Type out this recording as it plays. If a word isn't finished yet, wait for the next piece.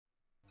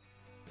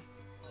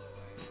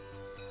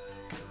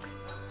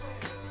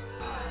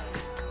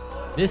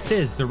This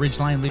is the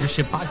Ridgeline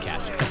Leadership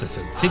Podcast,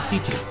 episode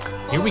 62.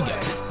 Here we go.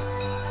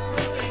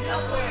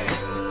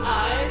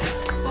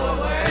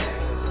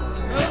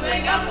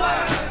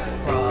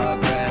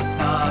 Progress,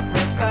 not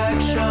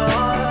perfection.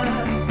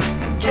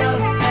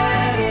 Just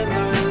head in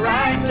the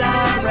right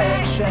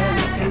direction.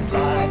 'Cause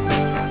life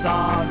moves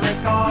on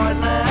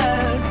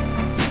regardless.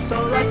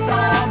 So let's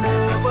all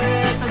move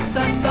with a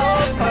sense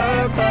of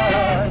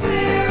purpose.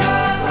 We're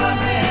all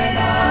running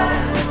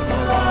out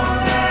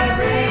along that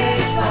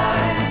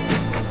ridgeline.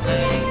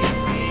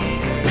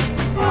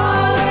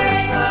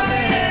 Always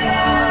running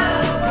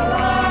out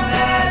along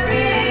that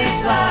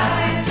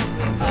ridgeline.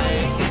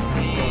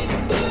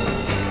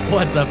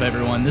 What's up,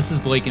 everyone? This is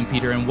Blake and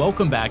Peter, and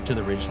welcome back to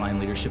the Ridgeline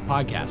Leadership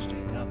Podcast,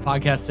 a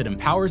podcast that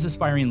empowers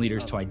aspiring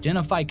leaders to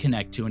identify,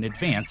 connect to, and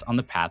advance on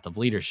the path of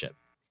leadership.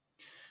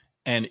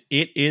 And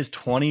it is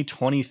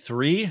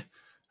 2023.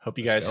 Hope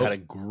you guys had a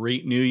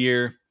great new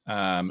year.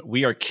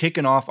 We are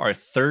kicking off our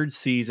third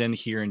season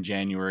here in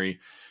January,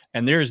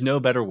 and there is no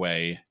better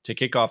way to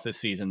kick off this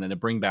season than to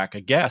bring back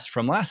a guest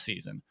from last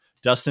season,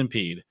 Dustin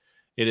Pead.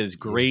 It is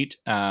great,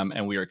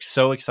 and we are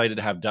so excited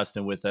to have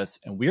Dustin with us,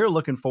 and we are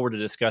looking forward to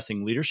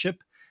discussing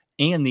leadership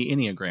and the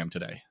Enneagram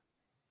today.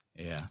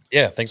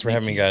 Yeah. Thanks for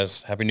having me,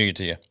 guys. Happy New Year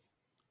to you.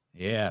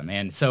 Yeah,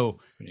 man. So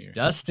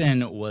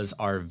Dustin was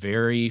our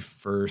very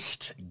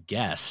first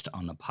guest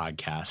on the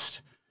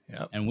podcast.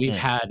 Yep. And we've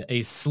had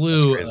a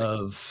slew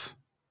of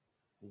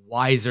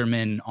wiser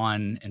men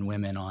on and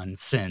women on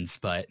since,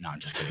 but no, I'm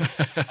just kidding.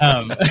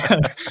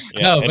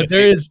 No, but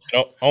there is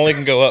only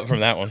can go up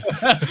from that one.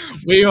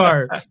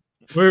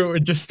 We're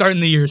just starting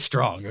the year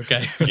strong.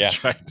 Okay. Yeah.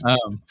 That's right.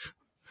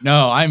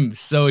 No, I'm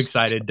so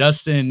excited.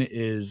 Dustin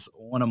is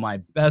one of my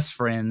best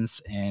friends,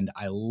 and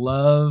I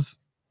love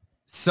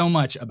so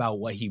much about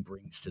what he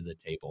brings to the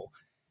table.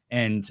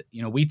 And,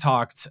 we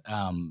talked,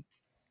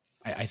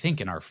 I think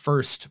in our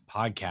first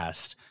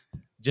podcast,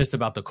 just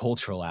about the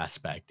cultural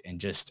aspect and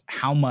just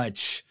how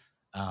much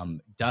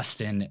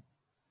Dustin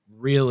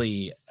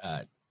really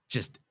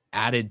just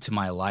added to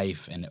my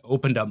life and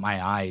opened up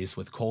my eyes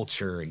with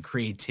culture and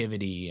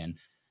creativity.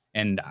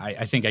 And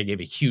I think I gave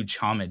a huge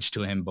homage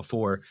to him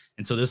before.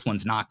 And so this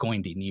one's not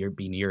going to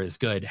be near as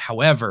good.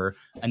 However,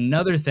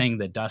 another thing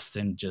that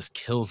Dustin just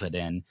kills it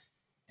in,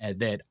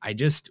 that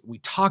we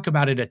talk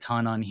about it a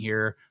ton on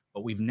here,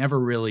 but we've never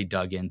really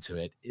dug into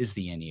it, is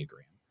the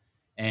Enneagram.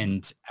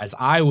 And as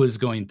I was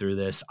going through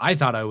this, I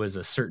thought I was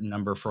a certain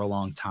number for a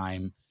long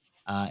time.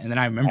 And then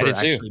I remember I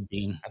thought you were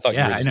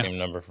the same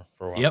number for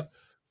a while. Yep.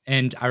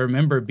 And I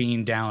remember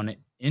being down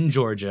in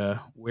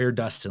Georgia where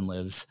Dustin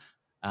lives.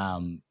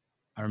 I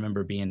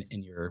remember being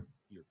in your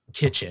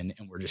kitchen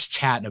and we're just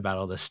chatting about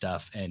all this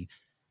stuff. And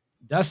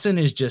Dustin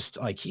is just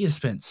like, he has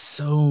spent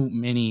so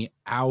many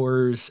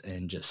hours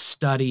and just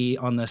study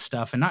on this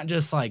stuff, and not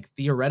just like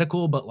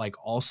theoretical, but like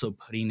also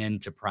putting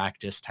into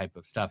practice type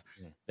of stuff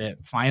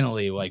that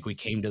finally like we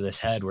came to this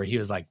head where he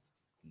was like,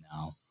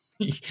 no,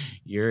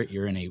 you're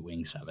an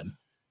 8-wing 7.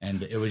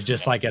 And it was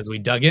just like, as we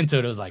dug into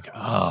it, it was like,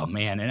 oh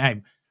man.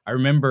 And I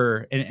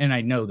remember, and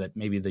I know that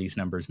maybe these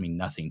numbers mean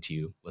nothing to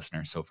you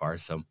listeners so far,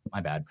 so my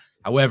bad.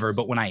 However,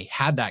 but when I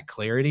had that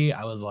clarity,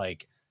 I was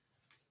like,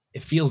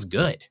 it feels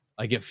good.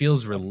 Like it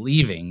feels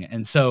relieving.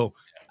 And so,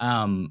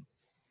 having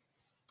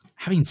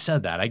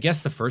said that, I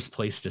guess the best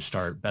place to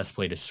start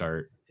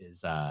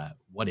is,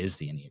 what is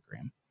the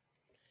Enneagram?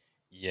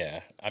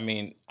 Yeah. I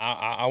mean,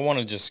 I want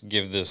to just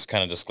give this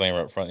kind of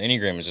disclaimer up front.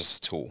 Enneagram is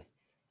just a tool,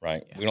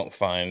 right? Yeah. We don't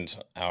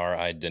find our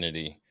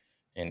identity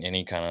in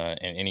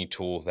any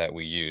tool that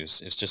we use.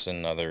 It's just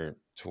another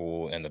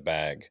tool in the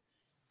bag,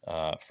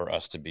 for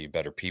us to be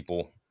better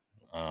people,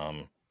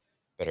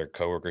 better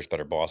coworkers,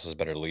 better bosses,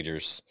 better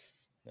leaders,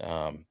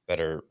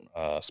 better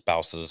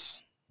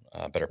spouses,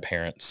 better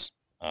parents.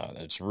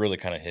 It's really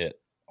kind of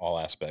hit all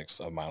aspects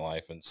of my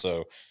life. And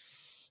so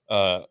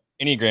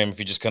Enneagram, if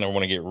you just kind of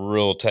want to get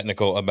real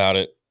technical about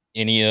it,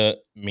 Ennea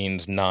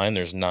means 9.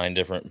 There's 9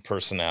 different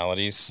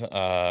personalities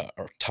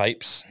or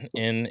types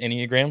in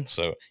Enneagram.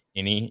 So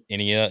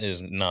Ennea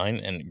is 9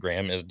 and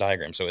gram is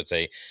diagram. So it's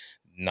a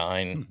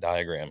 9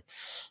 diagram.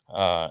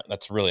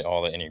 That's really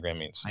all that Enneagram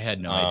means. I had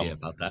no idea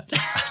about that.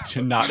 I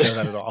did not know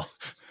that at all.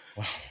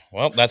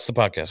 Well, that's the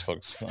podcast,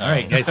 folks. All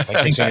right, guys.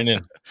 Thanks for tuning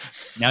in.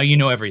 Now you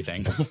know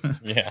everything.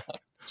 Yeah.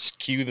 Just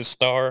cue the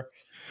star.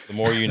 The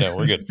more you know.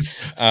 We're good.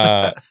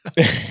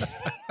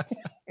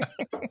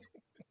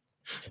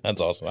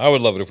 That's awesome. I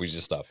would love it if we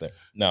just stopped there.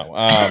 No.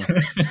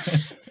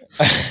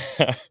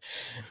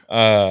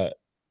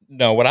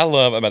 No, what I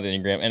love about the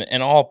Enneagram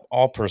and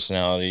all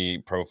personality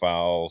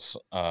profiles,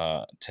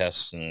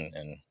 tests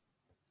and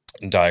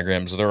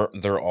diagrams,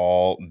 they're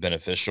all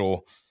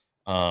beneficial.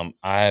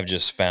 I've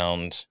just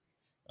found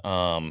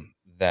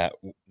that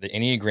the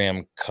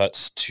Enneagram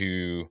cuts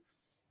to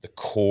the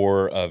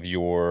core of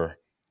your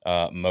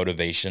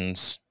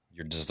motivations,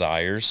 your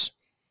desires,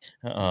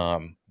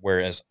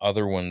 whereas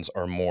other ones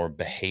are more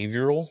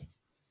behavioral.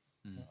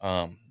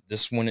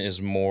 This one is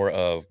more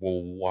of,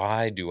 well,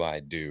 why do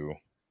I do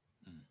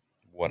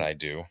what I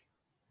do?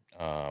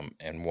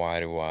 And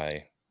why do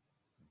I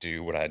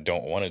do what I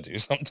don't want to do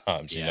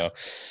sometimes, you Yeah. know,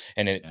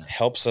 and it Yeah.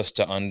 helps us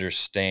to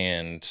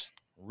understand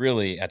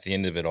really at the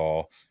end of it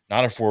all,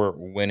 not if we're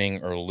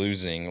winning or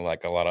losing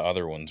like a lot of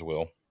other ones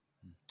will.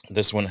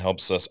 This one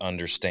helps us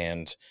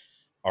understand,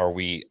 are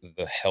we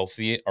a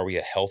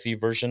healthy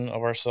version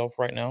of ourselves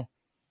right now?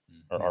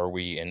 Or Mhm. are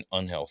we an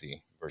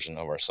unhealthy version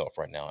of ourselves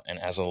right now? And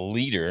as a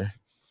leader,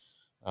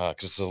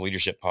 because it's a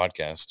leadership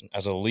podcast,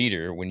 as a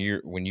leader, when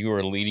you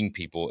are leading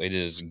people, it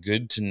is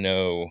good to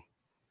know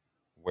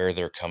where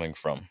they're coming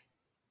from,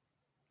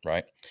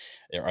 right?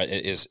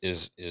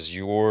 Is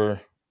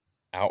your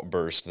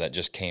outburst that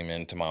just came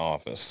into my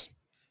office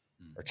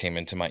or came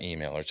into my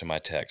email or to my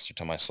text or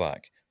to my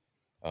Slack,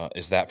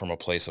 is that from a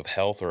place of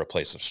health or a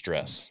place of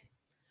stress?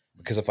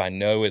 Because if I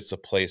know it's a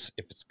place,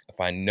 if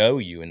I know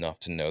you enough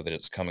to know that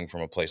it's coming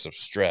from a place of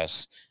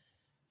stress,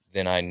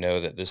 then I know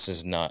that this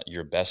is not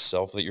your best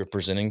self that you're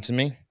presenting to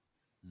me.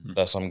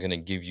 Thus, I'm going to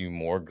give you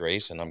more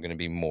grace and I'm going to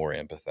be more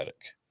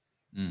empathetic.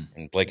 Mm.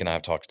 And Blake and I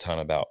have talked a ton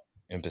about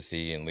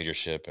empathy and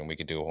leadership, and we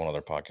could do a whole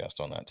other podcast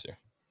on that too.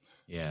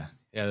 Yeah.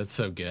 Yeah. That's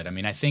so good. I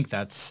mean, I think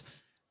that's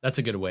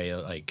a good way.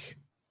 Like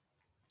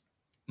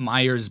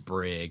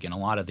Myers-Briggs and a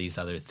lot of these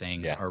other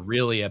things Yeah. are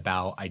really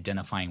about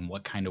identifying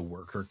what kind of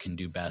worker can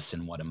do best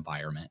in what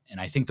environment.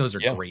 And I think those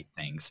are Yeah. great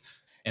things.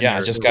 And Yeah. I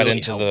they're just got really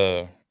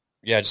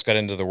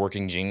into the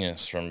Working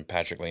Genius from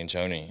Patrick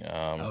Lencioni.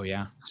 Oh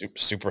yeah.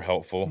 Super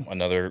helpful.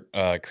 Another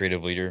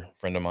creative leader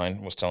friend of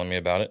mine was telling me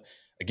about it.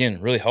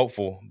 Again, really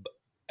helpful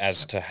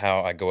as to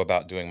how I go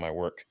about doing my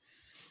work.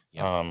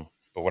 Yep.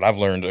 But what I've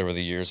learned over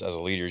the years as a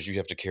leader is you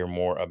have to care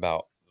more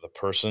about the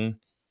person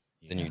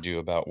than Yeah. you do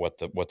about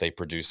what they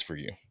produce for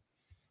you.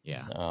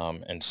 Yeah.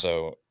 And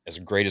so as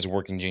great as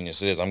Working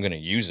Genius is, I'm going to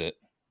use it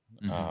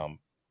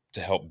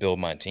to help build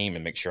my team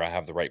and make sure I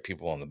have the right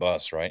people on the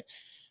bus. Right.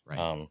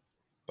 Right.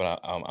 But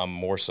I'm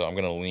more so, I'm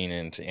going to lean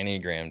into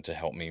Enneagram to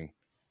help me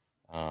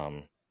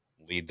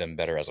lead them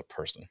better as a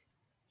person.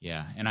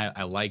 Yeah. And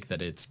I like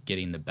that it's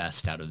getting the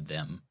best out of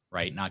them,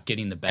 right? Not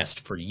getting the Yeah.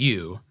 best for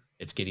you.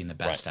 It's getting the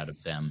best Right. out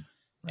of them.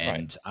 Right.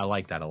 And I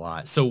like that a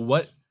lot. So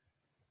what,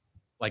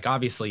 like,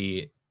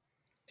 obviously,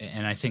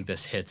 and I think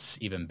this hits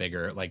even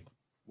bigger, like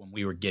when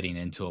we were getting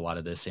into a lot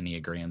of this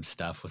Enneagram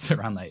stuff was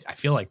around like, I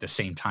feel like the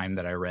same time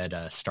that I read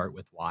Start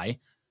With Why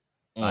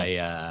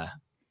by,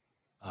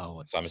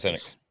 what's Simon his Sinek.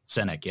 face?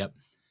 Sinek. Yep.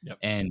 Yep.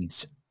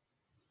 And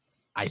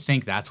I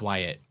think that's why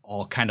it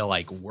all kind of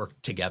like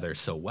worked together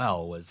so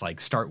well, was like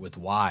Start With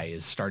Why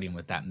is starting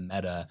with that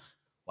meta,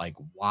 like,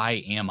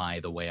 why am I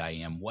the way I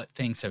am? What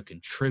things have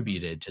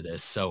contributed to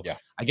this? So Yeah.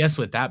 I guess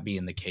with that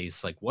being the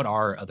case, like what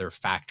are other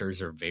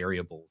factors or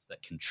variables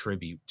that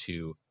contribute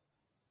to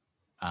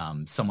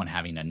someone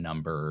having a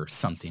number or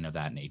something of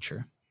that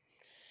nature?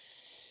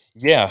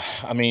 Yeah.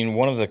 I mean,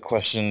 one of the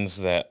questions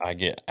that I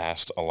get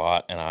asked a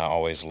lot and I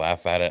always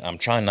laugh at it, I'm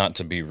trying not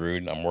to be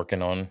rude. I'm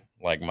working on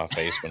like my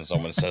face when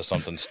someone says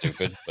something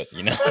stupid, but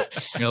you know,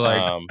 You're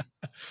like,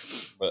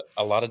 but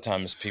a lot of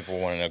times people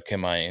want to know, can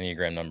my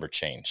Enneagram number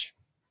change?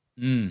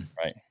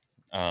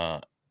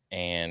 Right.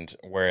 And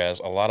whereas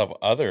a lot of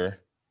other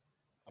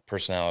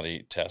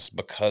personality tests,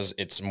 because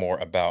it's more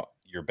about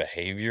your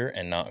behavior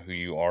and not who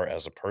you are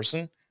as a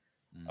person,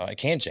 it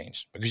can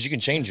change because you can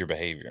change your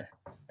behavior.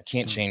 I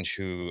can't change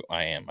who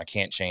I am. I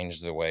can't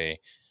change the way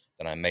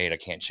that I'm made. I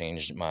can't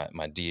change my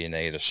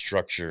DNA. The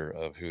structure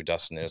of who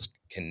Dustin is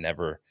can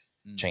never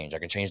change. I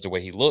can change the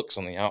way he looks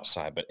on the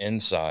outside, but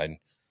inside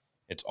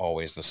it's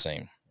always the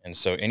same. And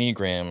so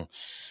Enneagram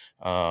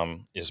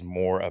is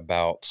more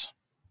about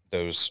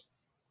those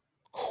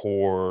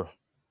core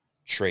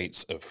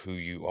traits of who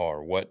you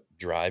are. What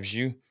drives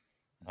you?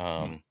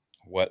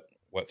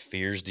 What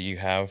fears do you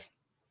have?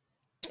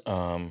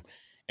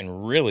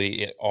 And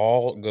really, it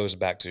all goes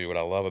back to what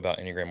I love about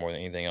Enneagram more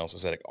than anything else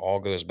is that it all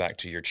goes back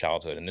to your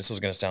childhood. And this is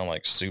going to sound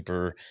like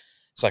super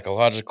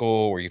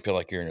psychological, where you feel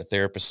like you're in a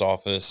therapist's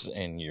office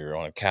and you're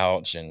on a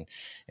couch and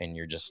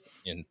you're just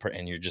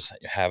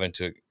having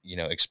to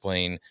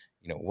explain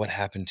what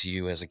happened to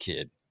you as a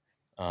kid.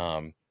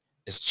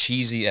 As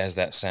cheesy as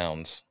that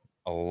sounds,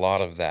 a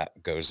lot of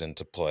that goes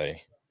into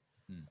play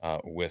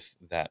with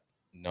that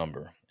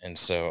number. And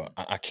so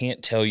I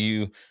can't tell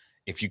you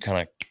if you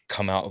kind of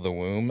come out of the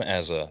womb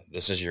as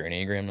this is your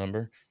Enneagram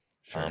number.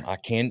 sure. I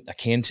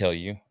can tell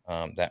you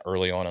that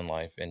early on in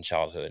life, in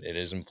childhood, it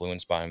is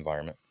influenced by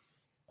environment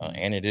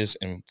and it is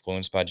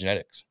influenced by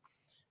genetics.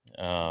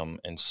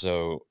 And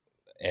so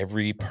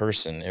every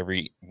person,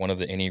 every one of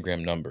the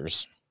Enneagram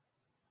numbers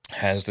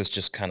has this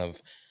just kind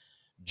of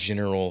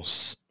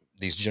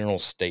these general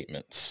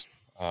statements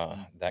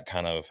that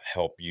kind of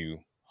help you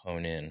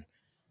hone in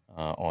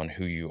on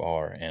who you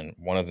are, and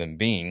one of them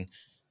being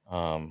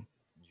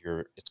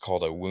it's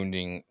called a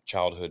wounding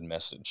childhood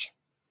message,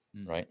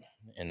 right?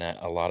 And that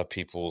a lot of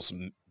people's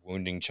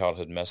wounding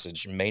childhood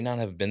message may not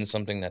have been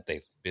something that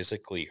they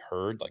physically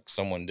heard, like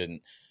someone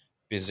didn't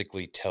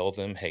physically tell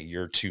them, hey,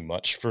 you're too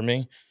much for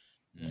me,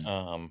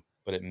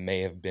 but it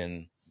may have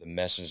been the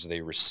message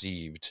they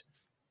received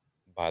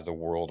by the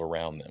world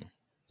around them.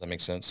 Does that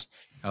make sense?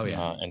 Oh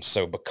yeah. And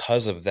so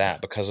because of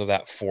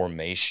that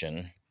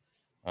formation,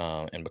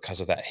 And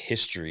because of that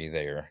history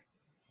there,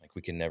 like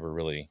we can never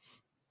really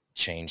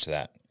change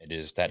that. It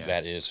is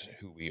that is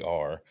who we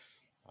are.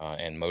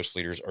 And most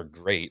leaders are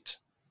great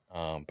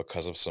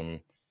because of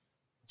some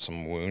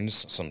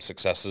wounds, some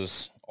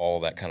successes,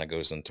 all that kind of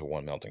goes into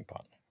one melting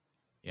pot.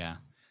 Yeah.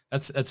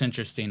 That's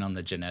interesting on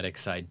the genetic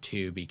side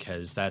too,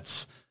 because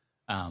that's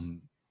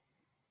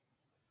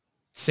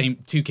same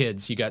two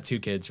kids. You got two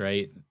kids,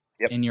 right?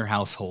 Yep. In your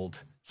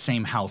household,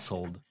 same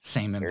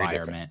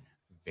environment,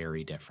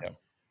 very different.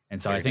 Yep.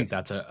 And so I think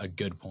that's a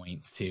good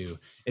point too.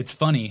 It's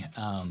funny.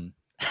 I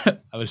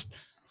was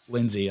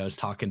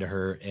talking to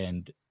her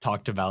and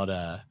talked about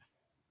I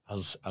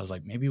was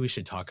like, maybe we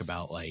should talk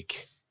about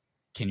like,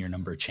 can your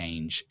number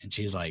change? And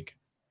she's like,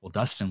 well,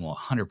 Dustin will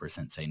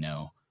 100% say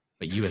no,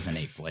 but you as an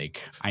 8,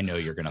 Blake, I know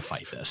you're going to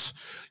fight this.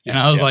 And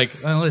I was like,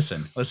 well,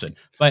 listen.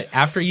 But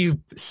after you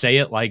say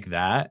it like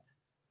that,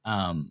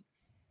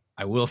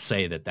 I will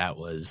say that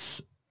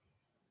was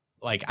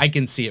like, I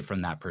can see it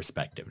from that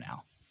perspective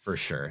now for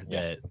sure,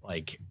 that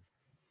like,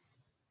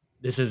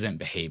 this isn't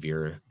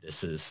behavior.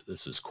 This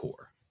is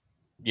core.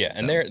 Yeah.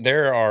 And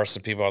there are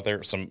some people out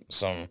there, some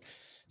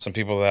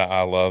people that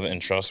I love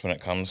and trust when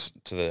it comes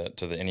to the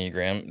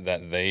Enneagram,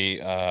 that they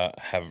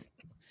have,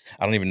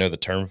 I don't even know the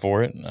term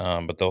for it,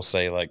 but they'll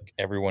say like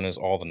everyone is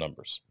all the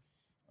numbers.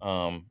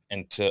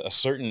 And to a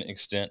certain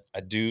extent, I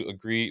do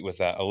agree with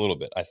that a little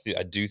bit.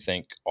 I do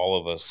think all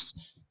of us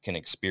can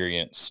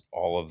experience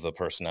all of the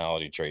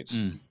personality traits.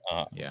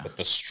 But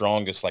the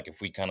strongest, like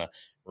if we kind of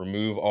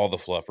remove all the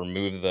fluff,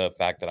 remove the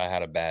fact that I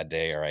had a bad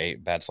day or I ate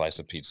a bad slice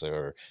of pizza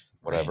or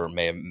whatever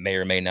may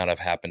or may not have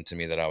happened to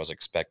me that I was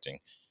expecting,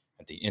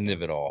 at the end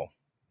of it all,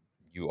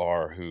 you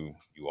are who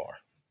you are.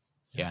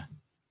 Yeah.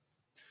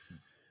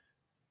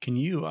 Can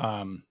you,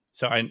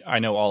 so I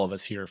know all of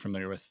us here are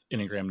familiar with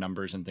Enneagram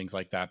numbers and things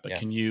like that, but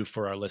can you,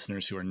 for our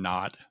listeners who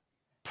are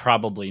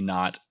probably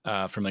not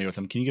familiar with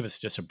them, can you give us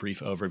just a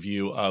brief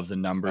overview of the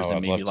numbers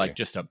and maybe like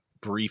just a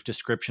brief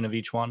description of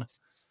each one?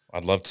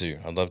 I'd love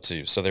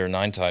to. So there are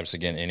 9 types.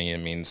 Again,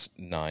 Ennea means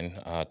 9,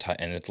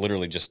 and it's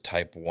literally just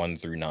type 1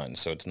 through 9.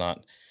 So it's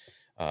not,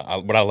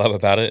 what I love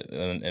about it,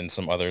 and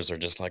some others are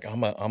just like,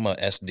 I'm a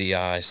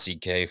SDI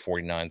CK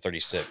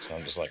 4936. And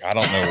I'm just like, I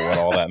don't know what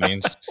all that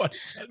means. What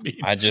does that mean?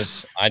 I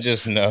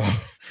just know,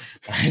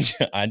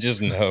 I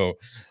just know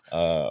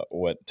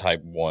what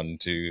type 1,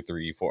 2,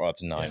 3, 4 up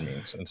to 9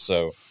 means. And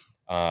so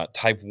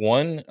type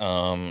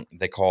 1,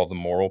 they call the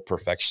moral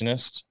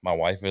perfectionist. My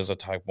wife is a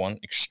type 1.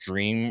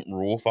 Extreme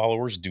rule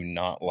followers do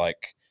not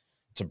like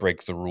to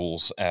break the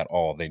rules at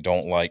all. They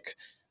don't like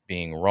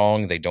being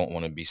wrong. They don't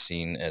want to be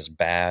seen as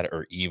bad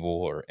or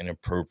evil or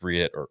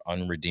inappropriate or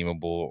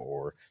unredeemable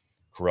or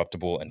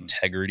corruptible.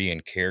 Integrity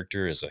and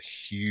character is a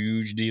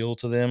huge deal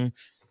to them.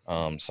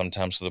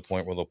 Sometimes to the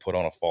point where they'll put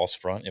on a false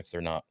front if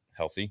they're not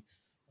healthy,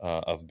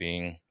 of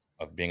being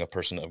a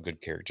person of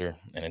good character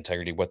and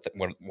integrity. What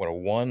a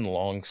 1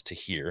 longs to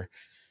hear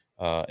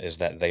is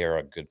that they are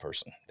a good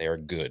person. They are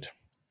good.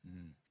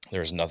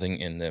 There's nothing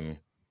in them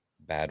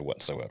bad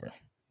whatsoever.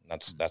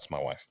 That's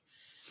my wife.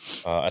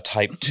 A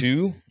type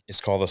 2 is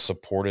called a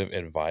supportive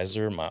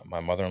advisor. My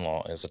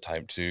mother-in-law is a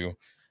type 2,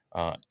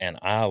 and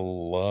I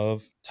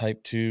love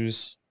type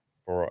 2s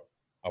for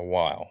a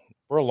long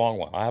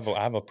while. I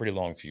have a pretty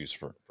long fuse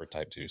for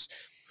type 2s.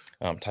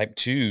 Type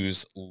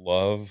 2s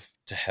love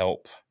to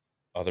help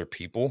other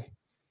people,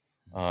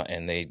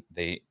 and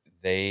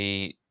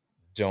they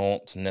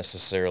don't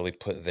necessarily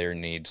put their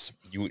needs.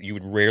 You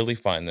would rarely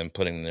find them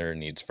putting their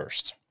needs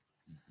first.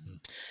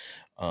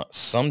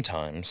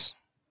 Sometimes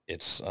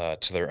it's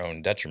to their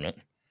own detriment,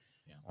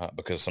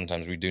 because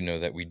sometimes we do know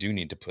that we do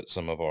need to put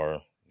some of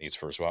our needs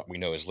first. Well, we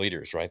know as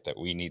leaders, right, that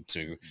we need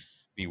to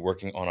be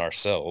working on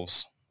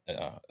ourselves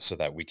so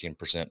that we can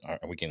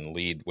we can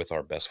lead with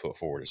our best foot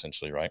forward,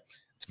 essentially, right?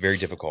 It's very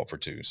difficult for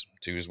 2s.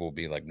 2s will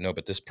be like, no,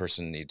 but this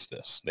person needs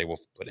this. They will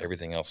put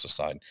everything else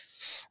aside.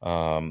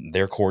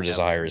 Their core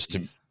desire is to.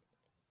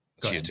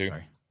 She a 2?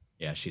 Sorry.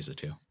 Yeah, she's a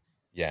 2.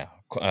 Yeah,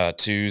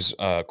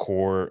 2s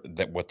core,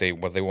 that what they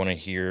want to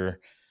hear.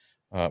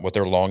 What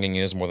their longing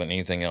is more than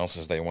anything else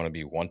is they want to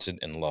be wanted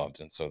and loved.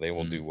 And so they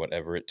will do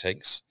whatever it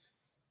takes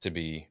to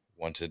be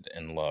wanted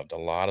and loved. A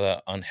lot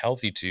of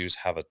unhealthy 2s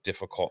have a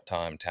difficult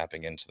time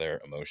tapping into their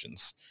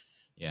emotions.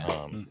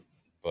 Yeah.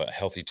 But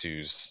healthy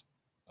 2s,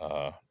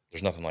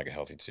 there's nothing like a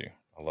healthy 2.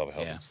 I love a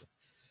healthy 2.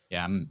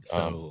 Yeah.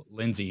 So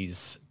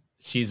Lindsay's,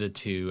 she's a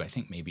 2, I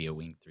think maybe a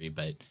wing 3,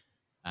 but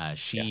I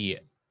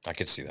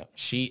could see that.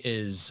 She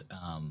is,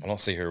 I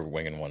don't see her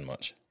winging 1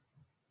 much.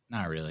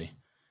 Not really.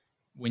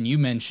 When you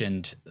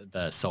mentioned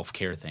the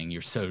self-care thing,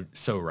 you're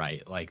so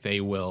right. Like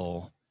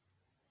they'll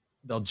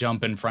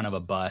jump in front of a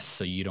bus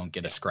so you don't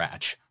get a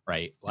scratch,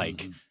 right?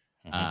 Like,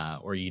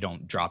 or you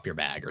don't drop your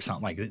bag or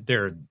something. Like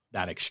they're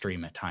that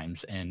extreme at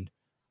times. And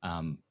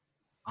I'm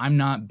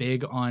not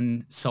big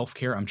on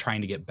self-care. I'm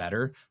trying to get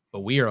better, but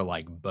we are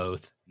like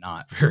both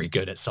not very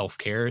good at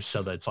self-care.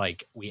 So that's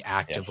like, we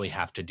actively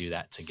have to do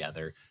that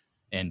together.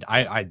 And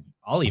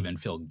I'll even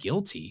feel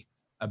guilty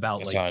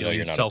about That's how I like know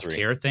you're doing not a 3.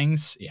 self-care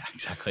things. Yeah,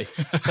 exactly.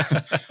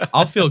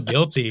 I'll feel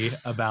guilty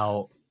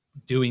about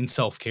doing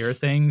self-care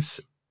things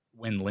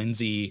when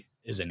Lindsay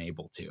isn't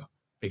able to,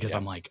 because Yeah.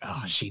 I'm like,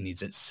 oh, she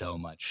needs it so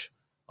much.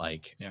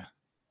 Like, Yeah.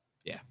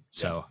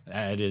 So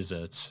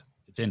it's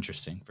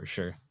interesting for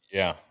sure.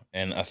 Yeah.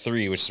 And a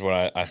 3, which is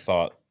what I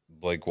thought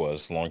Blake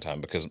was a long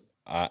time, because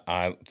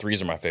I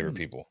 3s are my favorite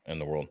people in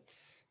the world.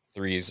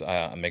 3s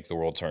make the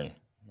world turn.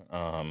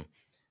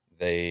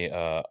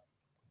 They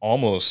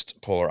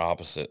almost polar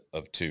opposite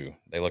of 2.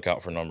 They look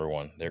out for number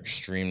 1. They're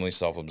extremely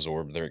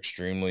self-absorbed. They're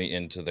extremely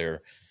into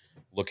their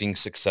looking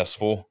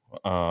successful.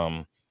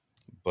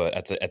 But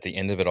at the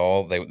end of it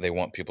all, they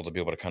want people to be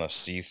able to kind of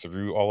see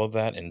through all of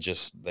that, and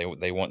just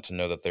they want to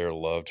know that they're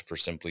loved for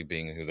simply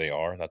being who they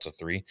are. That's a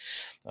 3.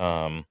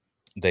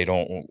 They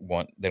don't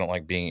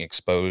like being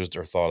exposed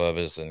or thought of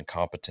as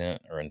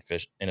incompetent or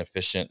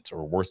inefficient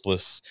or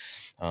worthless.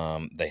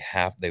 They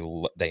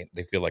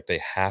feel like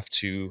they have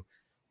to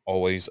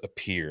always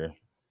appear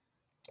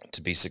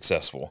to be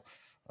successful.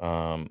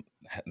 Let's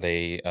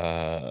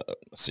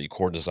see,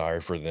 core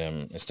desire for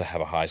them is to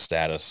have a high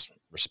status,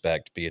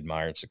 respect, be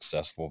admired,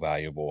 successful,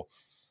 valuable.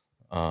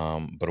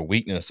 But a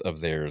weakness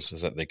of theirs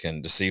is that they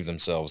can deceive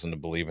themselves into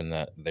believing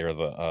that they're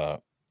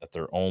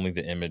only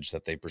the image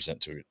that they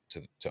present to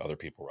other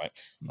people, right?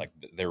 Like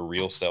their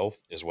real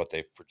self is what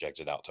they've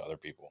projected out to other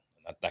people.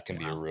 And that can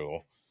be a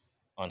real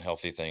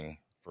unhealthy thing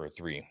for a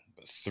 3.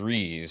 But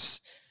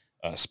 3s,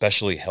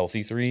 especially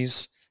healthy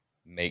 3s,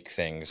 make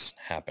things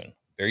happen.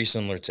 Very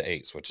similar to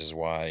 8s, which is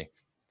why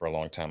for a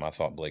long time I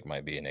thought Blake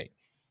might be an 8,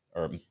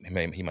 or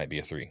he might be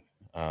a 3.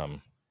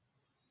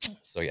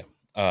 So yeah,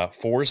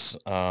 4s.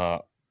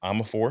 I'm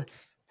a 4.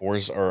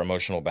 4s are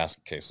emotional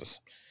basket cases.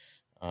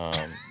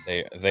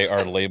 They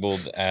are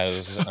labeled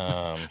as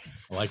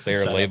Like they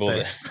are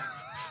labeled.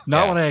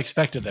 Not what I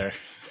expected there.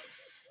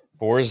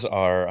 4s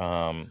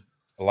are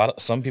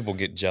some people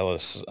get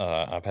jealous.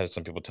 I've had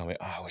some people tell me,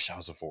 "Oh, I wish I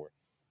was a 4,"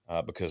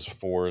 because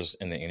 4s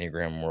in the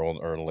Enneagram world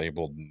are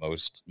labeled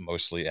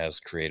mostly as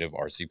creative,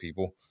 artsy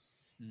people.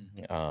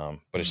 But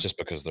it's just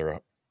because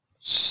they're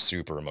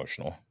super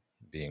emotional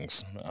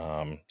beings.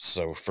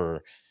 So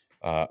for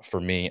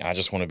me, I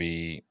just want to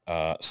be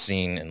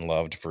seen and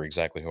loved for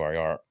exactly who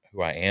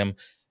I am.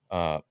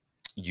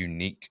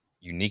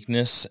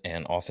 Uniqueness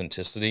and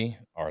authenticity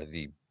are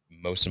the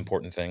most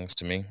important things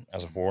to me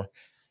as a 4.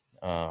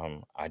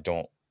 I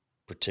don't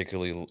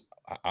particularly.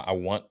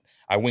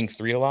 I wing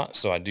 3 a lot,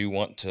 so I do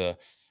want to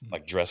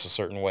like dress a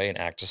certain way and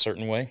act a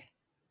certain way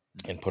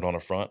and put on a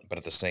front. But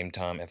at the same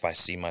time, if I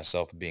see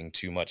myself being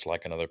too much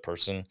like another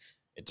person,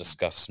 it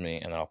disgusts me,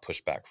 and I'll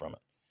push back from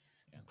it.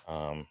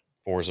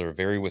 4s are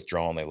very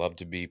withdrawn. They love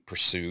to be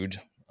pursued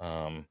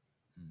a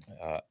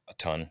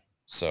ton.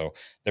 So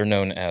they're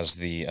known as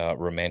the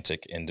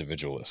romantic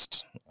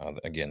individualist.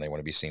 Again, they want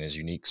to be seen as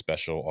unique,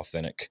 special,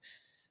 authentic.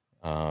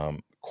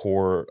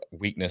 Core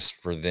weakness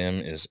for them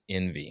is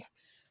envy,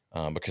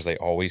 because they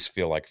always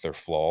feel like they're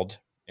flawed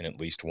in at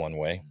least one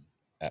way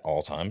at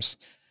all times.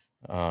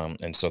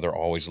 And so they're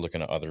always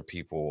looking at other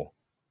people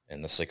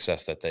and the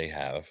success that they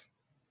have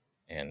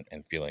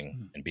and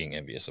feeling and being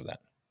envious of that.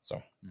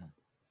 So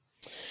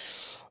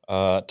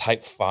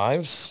type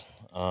 5s.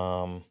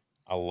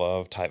 I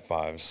love type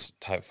 5s.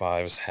 Type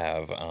 5s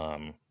have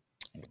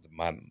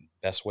my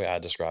best way I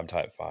describe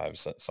type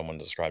 5s that someone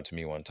described to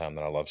me one time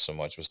that I love so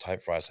much was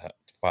type 5s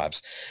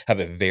have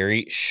a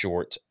very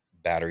short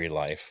battery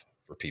life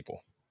for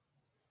people.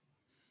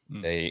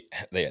 They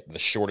the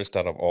shortest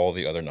out of all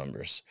the other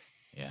numbers.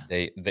 Yeah.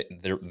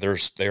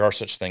 There are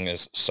such thing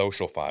as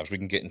social 5s. We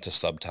can get into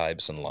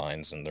subtypes and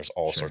lines, and there's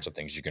all sorts of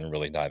things you can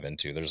really dive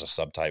into. There's a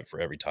subtype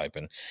for every type,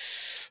 and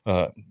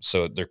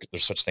so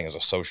there's such thing as a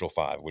social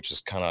 5, which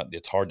is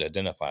it's hard to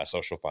identify a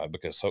social 5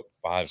 because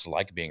 5s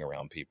like being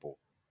around people,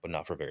 but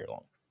not for very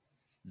long.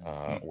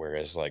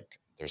 Whereas like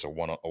there's a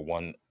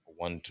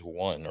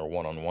one-to-one or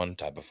one-on-one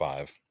type of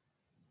 5.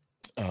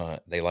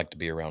 They like to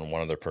be around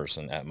one other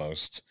person at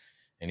most,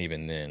 and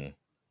even then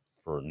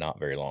for not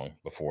very long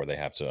before they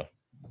have to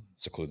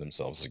seclude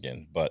themselves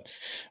again. But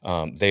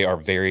they are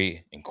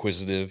very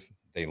inquisitive.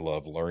 They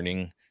love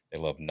learning. They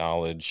love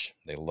knowledge.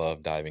 They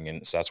love diving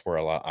in. So that's where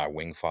I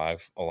wing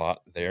 5 a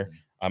lot there.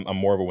 I'm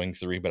more of a wing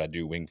 3, but I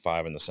do wing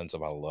 5 in the sense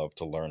of I love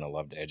to learn. I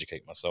love to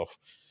educate myself.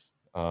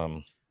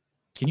 Can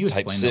you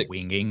explain the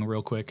winging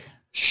real quick?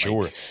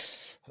 Sure.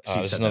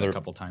 She said that a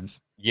couple times.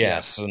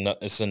 Yes,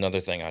 it's another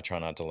thing I try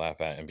not to laugh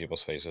at in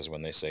people's faces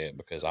when they say it,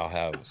 because I'll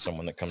have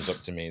someone that comes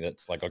up to me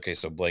that's like, okay,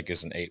 so Blake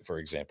is an 8, for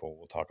example.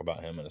 We'll talk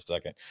about him in a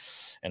second.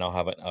 And I'll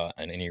have an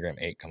Enneagram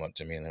 8 come up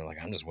to me, and they're like,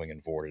 I'm just winging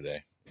 4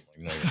 today.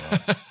 I'm like, no,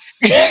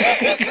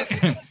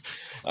 you're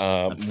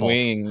not. That's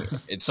wing,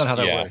 it's not how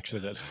that works,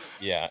 is it?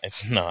 Yeah,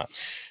 it's not.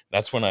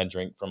 That's when I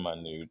drink from my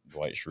new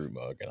Dwight Schrute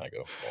mug and I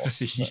go false.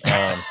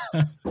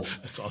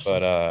 That's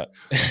awesome.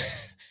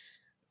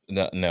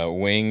 But no,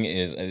 wing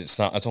is, it's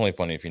not, it's only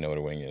funny if you know what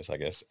a wing is, I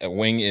guess. A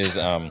wing is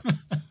on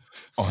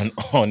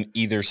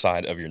either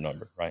side of your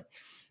number, right?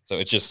 So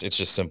it's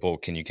just simple.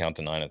 Can you count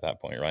to 9 at that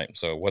point, right?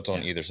 So what's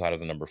on either side of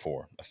the number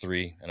 4? A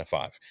 3 and a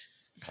 5.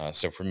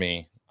 So for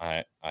me,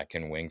 I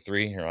can wing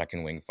 3 or I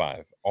can wing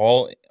 5.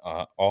 All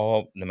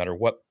no matter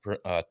what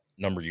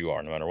number you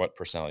are, no matter what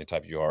personality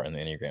type you are in the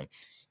Enneagram,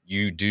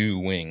 you do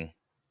wing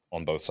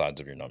on both sides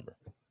of your number.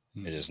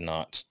 It is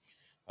not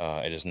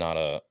an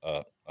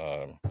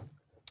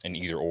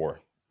either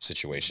or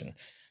situation.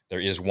 There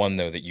is one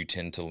though that you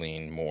tend to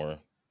lean more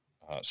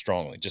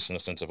strongly, just in the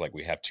sense of like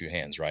we have two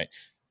hands, right?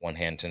 One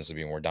hand tends to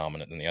be more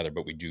dominant than the other,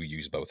 but we do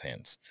use both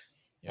hands.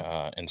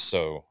 And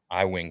so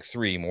I wing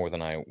 3 more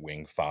than I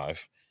wing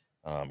 5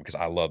 because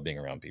I love being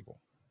around people.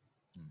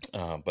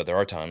 But there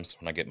are times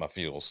when I get my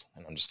feels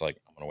and I'm just like,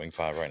 I'm going to wing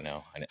 5 right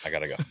now. I got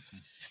to go.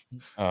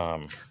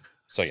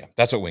 So yeah,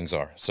 that's what wings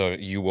are. So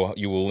you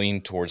will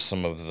lean towards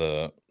some of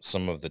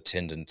the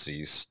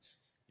tendencies.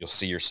 You'll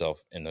see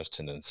yourself in those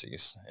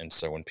tendencies. And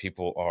so when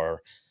people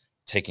are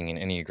taking an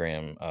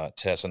Enneagram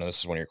test, I know this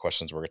is one of your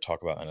questions we're going to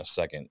talk about in a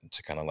second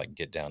to kind of like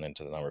get down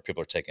into the number.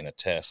 People are taking a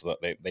test.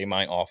 They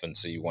might often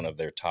see one of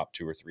their top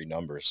 2 or 3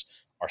 numbers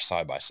are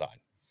side by side.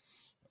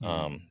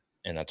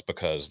 And that's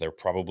because they're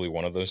probably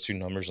one of those 2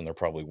 numbers and they're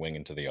probably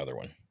winging to the other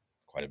one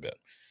quite a bit.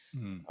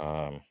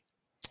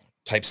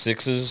 Type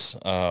 6s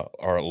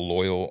are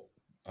loyal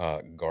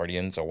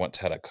guardians. I once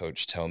had a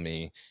coach tell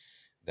me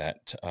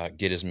that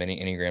get as many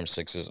Enneagram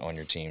 6s on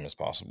your team as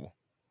possible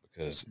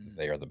because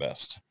they are the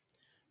best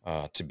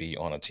to be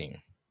on a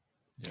team.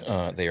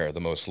 They are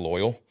the most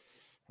loyal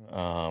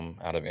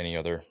out of any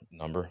other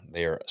number.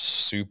 They are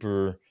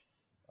super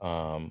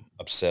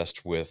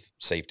obsessed with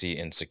safety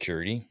and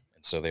security.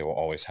 And so they will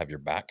always have your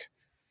back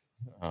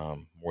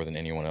more than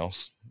anyone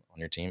else on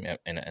your team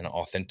in an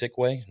authentic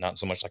way, not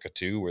so much like a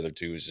 2 where the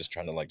 2 is just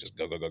trying to like just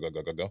go.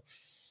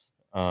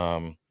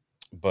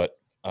 But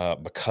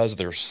because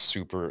they're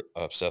super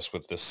obsessed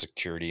with this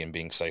security and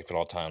being safe at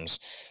all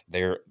times,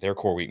 their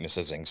core weakness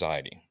is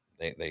anxiety.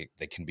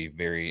 They can be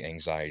very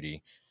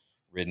anxiety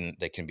ridden.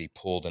 They can be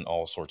pulled in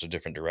all sorts of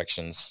different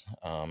directions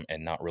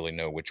and not really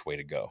know which way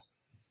to go.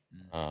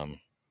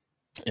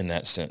 In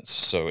that sense.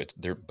 So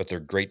they're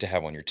great to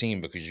have on your team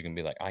because you can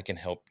be like, I can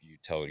help you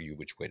tell you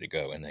which way to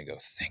go. And they go,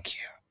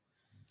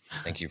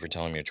 thank you for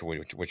telling me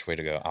which way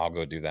to go. I'll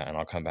go do that. And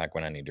I'll come back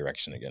when I need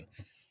direction again.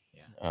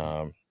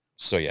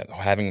 So yeah,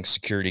 having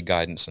security,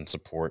 guidance, and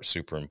support,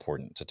 super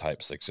important to type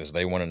 6s.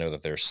 They want to know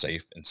that they're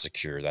safe and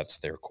secure. That's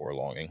their core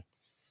longing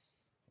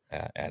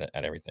at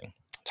everything.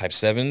 Type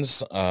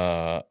 7s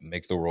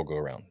make the world go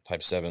around. Type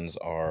 7s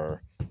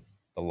are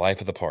the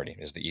life of the party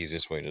is the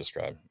easiest way to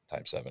describe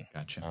type 7.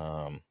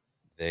 Gotcha.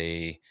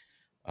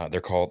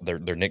 They're called,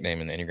 their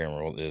nickname in the Enneagram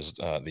world is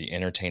the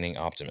entertaining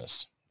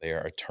optimist. They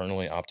are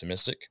eternally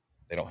optimistic.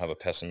 They don't have a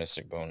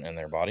pessimistic bone in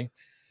their body.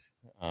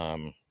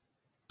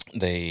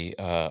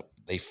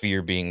 They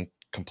fear being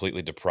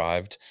completely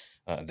deprived.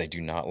 They do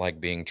not like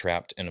being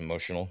trapped in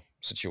emotional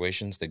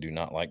situations. They do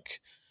not like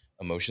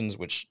emotions,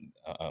 which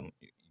you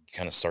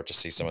kind of start to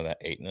see some of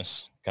that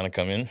 8ness kind of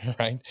come in,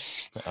 right?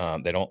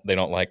 They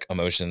don't like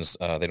emotions.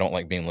 They don't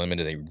like being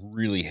limited. They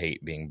really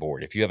hate being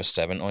bored. If you have a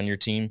 7 on your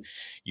team,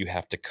 you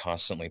have to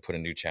constantly put a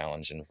new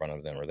challenge in front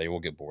of them or they will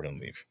get bored and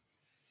leave.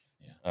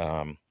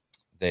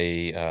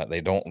 They are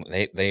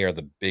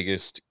the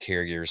biggest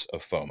carriers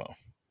of FOMO.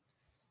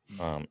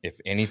 If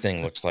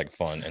anything looks like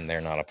fun and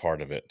they're not a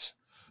part of it,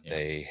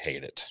 they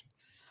hate it.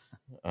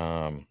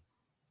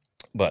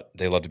 But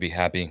they love to be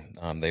happy.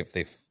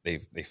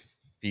 They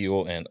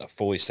feel and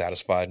fully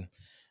satisfied,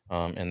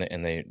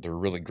 and they're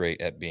really great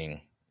at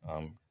being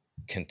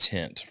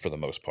content for the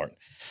most part.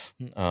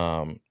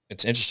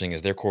 It's interesting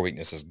is their core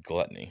weakness is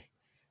gluttony.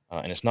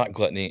 And it's not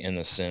gluttony in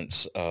the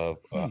sense of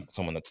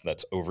someone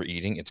that's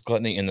overeating. It's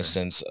gluttony in the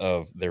sense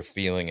of they're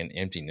feeling an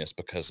emptiness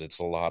because it's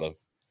a lot of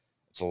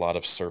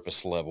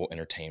surface level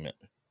entertainment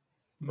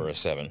for a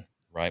 7,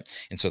 right?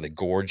 And so they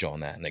gorge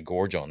on that and they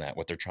gorge on that.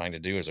 What they're trying to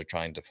do is they're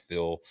trying to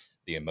fill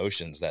the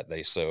emotions that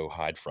they so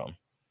hide from.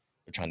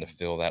 They're trying to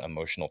fill that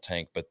emotional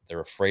tank, but they're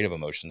afraid of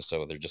emotions.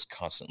 So they're just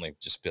constantly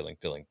just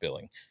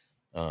filling.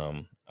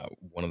 One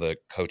of the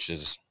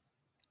coaches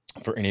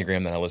for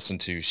Enneagram that I listen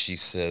to, she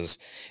says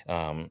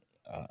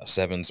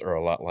 7s are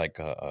a lot like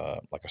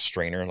a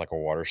strainer, like a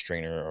water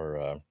strainer,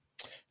 or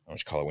what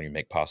you call it when you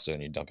make pasta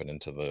and you dump it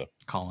into the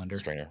Colander.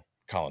 Strainer.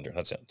 Colander,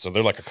 that's it. So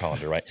they're like a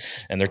colander, right?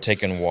 And they're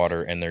taking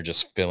water and they're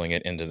just filling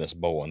it into this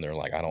bowl. And they're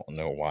like, I don't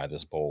know why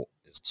this bowl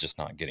is just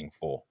not getting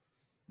full.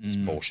 This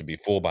bowl should be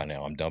full by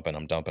now. I'm dumping.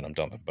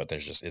 But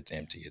there's just, it's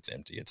empty.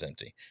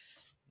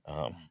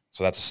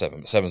 So that's a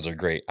 7. 7s are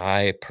great.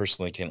 I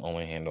personally can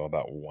only handle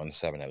about 1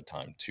 7 at a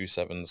time. 2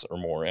 7s or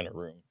more in a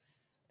room.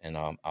 And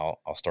I'll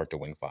start to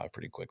wing 5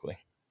 pretty quickly.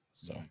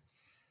 So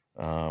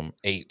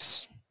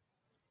 8s.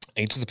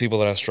 8s are the people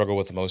that I struggle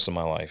with the most in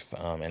my life.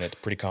 And it's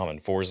pretty common.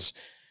 4s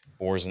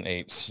and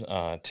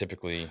 8s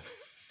typically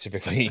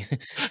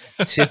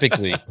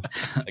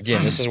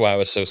again, this is why I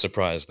was so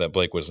surprised that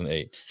Blake was an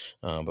 8.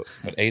 But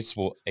 8s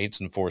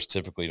and 4s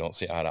typically don't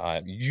see eye to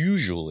eye,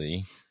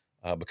 usually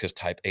because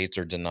type 8s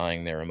are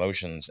denying their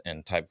emotions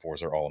and type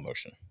 4s are all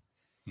emotion.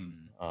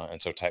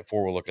 And so type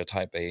 4 will look at a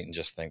type 8 and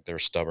just think they're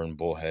stubborn,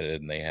 bullheaded,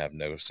 and they have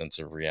no sense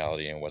of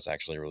reality and what's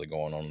actually really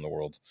going on in the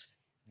world.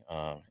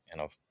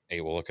 and a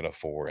 8 will look at a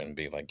 4 and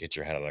be like, get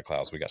your head out of the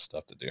clouds. We got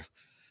stuff to do.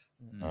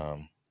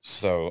 Mm.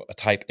 So a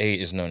type 8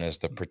 is known as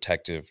the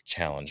protective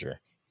challenger.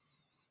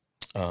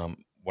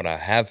 What I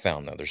have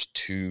found, though, there's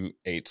 2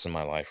 8s in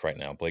my life right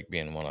now, Blake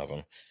being one of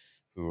them,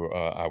 who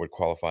I would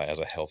qualify as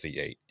a healthy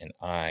 8. And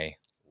I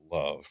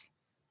love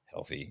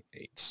healthy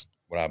 8s.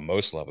 What I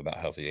most love about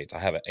healthy 8s, I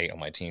have an 8 on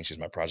my team. She's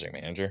my project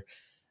manager.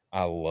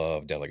 I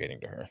love delegating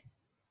to her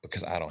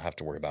because I don't have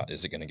to worry about,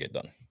 is it going to get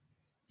done?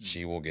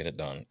 She will get it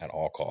done at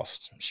all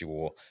costs. She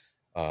will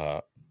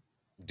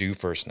do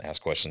first and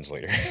ask questions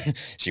later.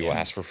 She will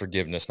ask for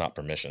forgiveness, not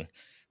permission.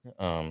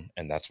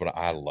 And that's what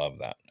I love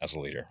that as a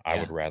leader. I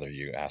would rather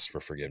you ask for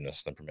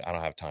forgiveness than permission. I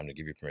don't have time to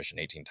give you permission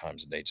 18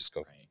 times a day. Just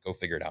go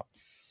figure it out.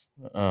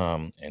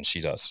 And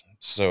she does.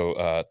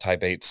 So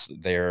type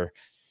 8s, their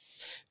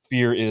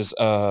fear is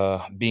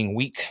being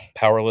weak,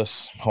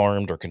 powerless,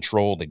 harmed, or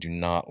controlled. They do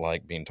not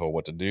like being told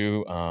what to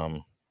do,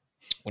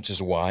 which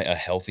is why a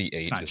healthy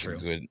 8 is a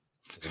good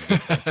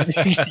thing.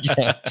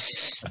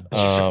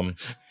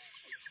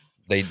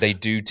 They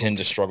do tend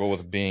to struggle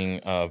with being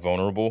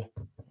vulnerable.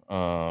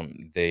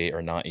 They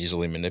are not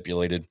easily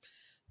manipulated.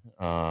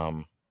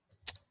 And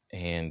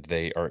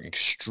they are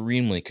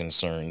extremely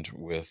concerned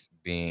with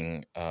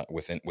being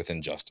with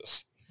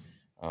injustice,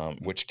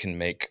 which can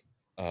make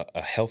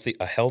a healthy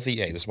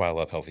 8. This is why I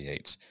love healthy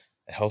 8s.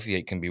 A healthy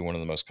 8 can be one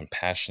of the most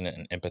compassionate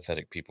and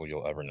empathetic people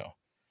you'll ever know,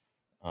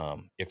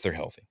 if they're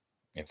healthy.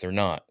 If they're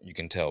not, you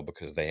can tell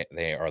because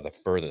they are the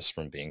furthest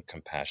from being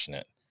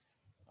compassionate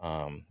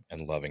and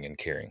loving and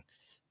caring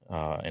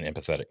and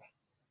empathetic.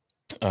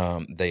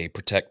 They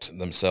protect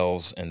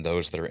themselves and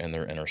those that are in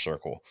their inner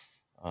circle.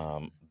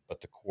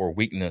 But the core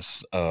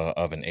weakness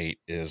of an 8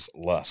 is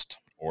lust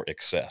or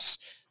excess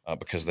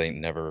because they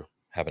never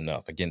have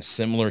enough. Again,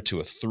 similar to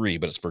a 3,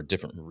 but it's for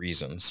different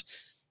reasons.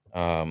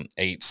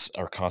 8s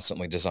are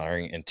constantly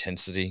desiring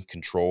intensity,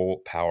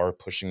 control, power,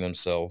 pushing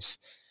themselves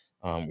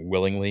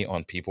willingly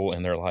on people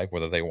in their life,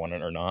 whether they want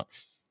it or not,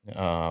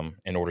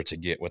 in order to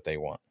get what they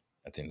want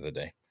at the end of the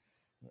day.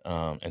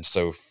 And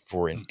so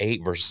for an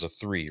 8 versus a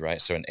 3, right?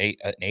 So an eight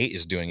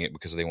is doing it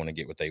because they want to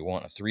get what they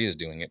want. A 3 is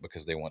doing it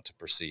because they want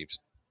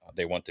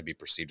to be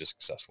perceived as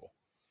successful.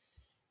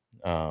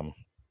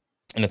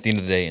 And at the end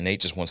of the day, an 8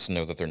 just wants to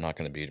know that they're not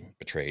going to be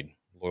betrayed.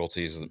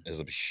 Loyalty is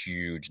a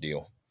huge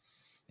deal,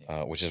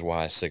 which is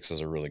why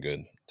 6s are really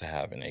good to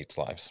have in 8's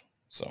lives.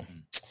 So,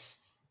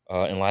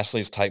 and lastly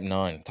is type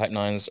 9. Type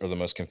 9s are the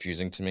most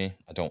confusing to me.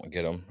 I don't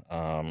get them.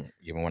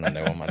 Even when I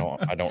know them, I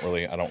don't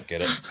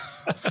get it.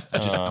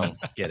 Just don't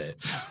get it.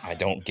 I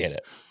don't get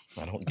it.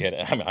 I don't get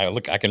it. I mean,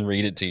 I can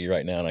read it to you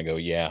right now and I go,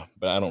 yeah,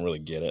 but I don't really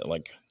get it.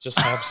 Like, just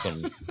have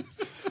some,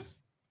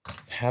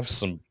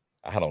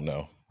 I don't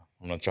know.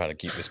 I'm going to try to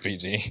keep this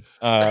PG.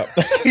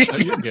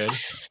 You're good.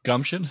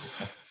 Gumption.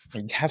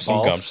 Have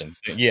some gumption.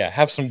 Yeah.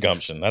 Have some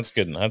gumption. That's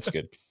good. That's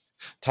good.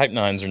 Type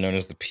 9s are known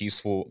as the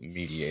peaceful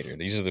mediator.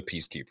 These are the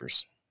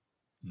peacekeepers.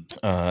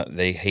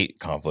 They hate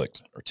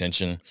conflict or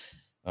tension.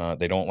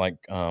 They don't like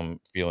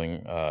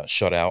feeling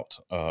shut out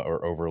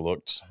or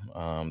overlooked.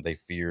 They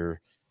fear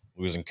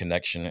losing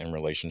connection and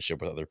relationship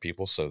with other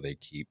people, so they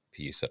keep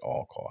peace at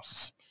all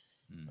costs.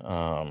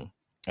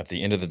 At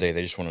the end of the day,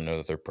 they just want to know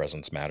that their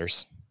presence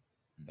matters.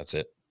 That's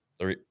it.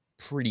 They're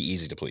pretty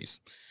easy to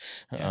please.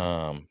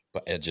 But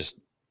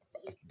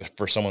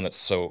for someone that's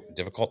so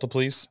difficult to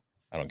please,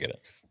 I don't get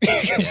it.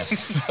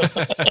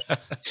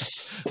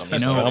 I'm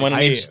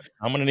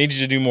gonna need you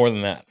to do more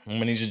than that. I'm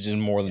gonna need you to do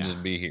more than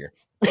just be here.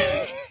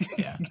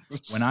 Yeah.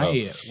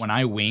 When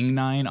I wing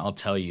 9, I'll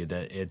tell you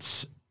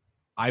that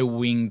I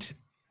winged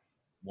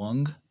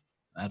Wung.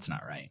 That's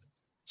not right.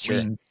 Sure.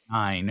 Winged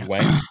 9.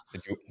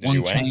 Did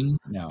you wang?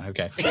 No.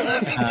 Okay.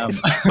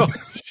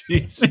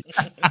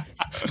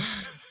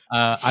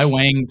 I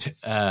wanged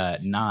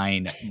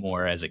 9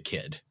 more as a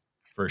kid,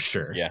 for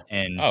sure. Yeah.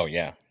 And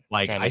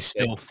like I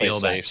still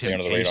feel that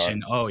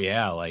temptation. Oh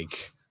yeah,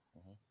 like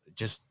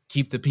just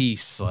keep the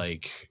peace.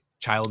 Like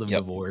child of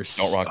divorce.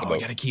 Don't rock the boat. I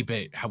gotta keep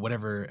it,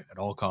 whatever at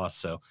all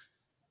costs. So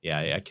yeah,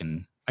 I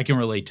can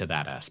relate to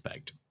that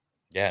aspect.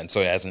 Yeah, and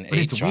so as an 8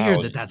 it's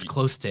child, weird that's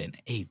close to an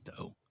 8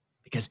 though,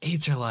 because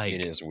 8s are like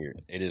it is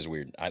weird. It is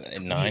weird.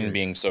 9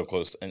 being so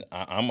close, and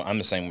I'm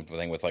the same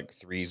thing with like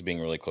 3s being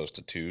really close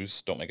to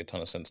 2s. Don't make a ton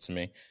of sense to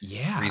me.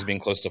 Yeah, 3s being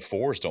close to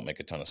 4s don't make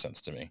a ton of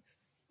sense to me.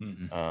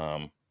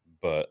 Mm-hmm.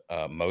 But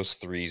most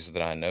 3s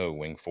that I know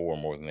wing 4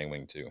 more than they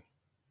wing 2.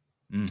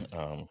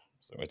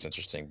 So it's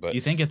interesting. But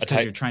you think it's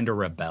because you're trying to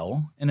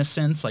rebel in a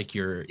sense, like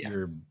you're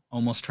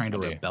almost trying to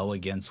rebel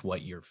against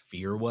what your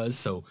fear was.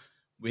 So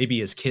maybe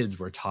as kids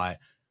we're taught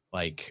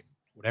like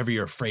whatever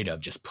you're afraid of,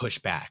 just push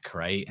back,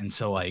 right? And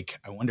so like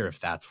I wonder if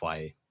that's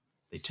why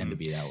they tend to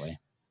be that way.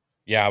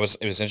 Yeah, it was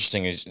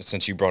interesting.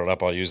 Since you brought it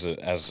up, I'll use it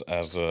as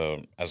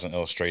an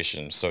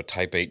illustration. So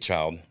type 8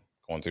 child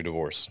going through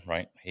divorce,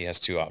 right? He has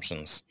 2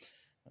 options.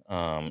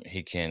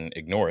 He can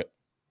ignore it,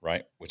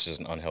 right, which is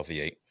an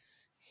unhealthy 8.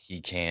 He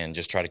can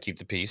just try to keep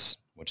the peace,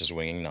 which is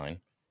winging 9,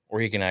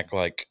 or he can act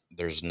like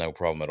there's no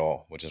problem at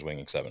all, which is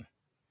winging 7.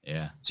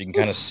 Yeah. So you can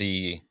kind of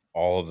see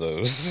all of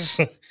those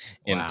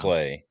in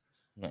play.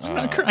 I'm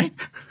not crying.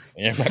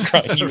 Yeah, I'm not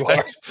crying. You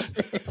are.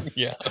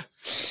 Yeah.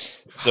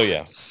 So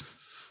yeah,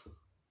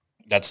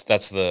 that's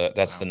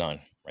the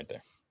 9 right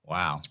there.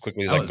 Wow. As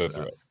quickly as I can go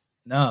through it.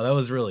 No, that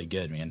was really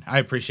good, man. I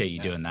appreciate you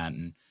doing that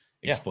and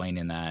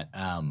explaining that.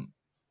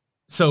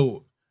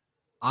 So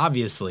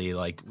obviously,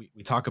 like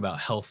we talk about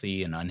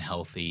healthy and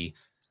unhealthy.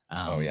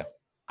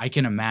 I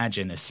can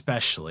imagine,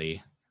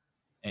 especially,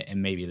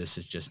 and maybe this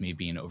is just me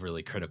being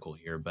overly critical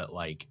here, but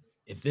like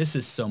if this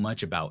is so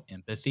much about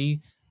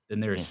empathy, then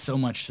there is so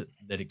much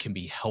that it can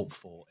be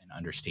helpful in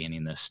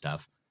understanding this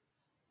stuff.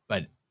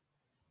 But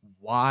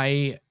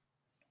why?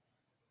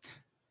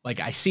 Like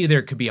I see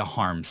there could be a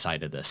harm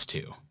side of this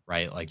too,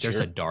 right? Like there's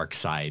a dark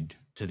side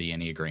to the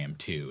Enneagram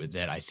too,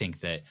 that I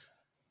think that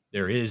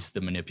there is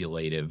the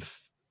manipulative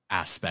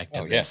aspect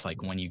of this.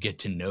 Like when you get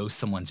to know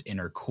someone's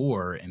inner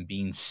core and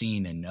being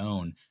seen and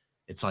known,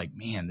 it's like,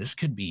 man, this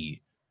could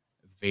be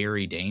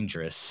very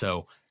dangerous.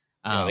 So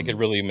they could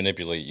really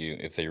manipulate you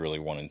if they really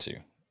wanted to.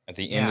 At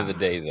the end of the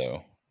day,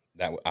 though,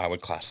 that I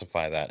would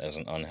classify that as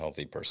an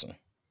unhealthy person.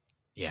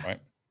 Yeah. Right.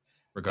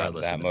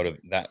 Regardless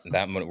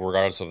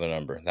regardless of the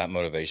number, that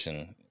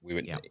motivation, we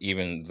would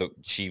even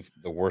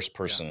the worst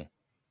person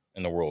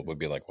in the world would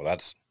be like, well,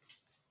 that's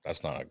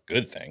not a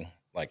good thing.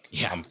 Like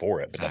I'm for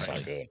it, but that's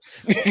not good.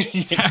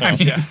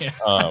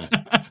 I'm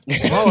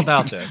all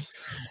about this,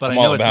 but I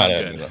know it's not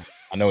good.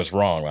 I know it's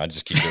wrong. I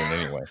just keep doing it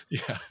anyway.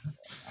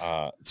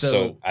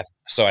 So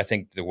I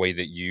think the way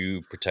that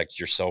you protect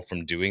yourself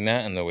from doing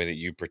that, and the way that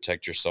you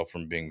protect yourself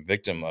from being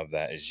victim of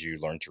that, is you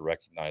learn to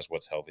recognize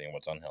what's healthy and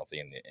what's unhealthy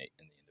in the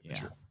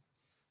individual.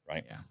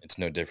 Right. Yeah. It's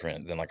no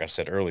different than, like I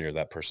said earlier,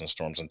 that person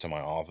storms into my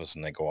office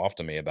and they go off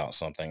to me about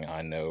something.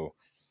 I know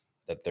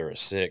that they're a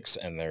 6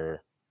 and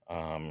they're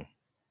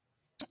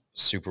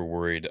super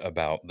worried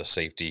about the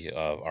safety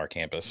of our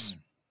campus.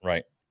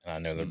 Right. And I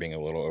know they're being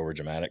a little over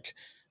dramatic.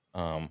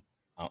 I'm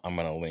going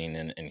to lean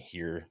in and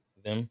hear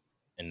them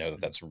and know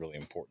that that's really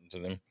important to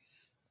them.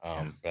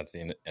 But at the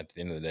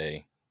end of the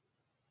day,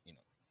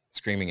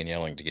 screaming and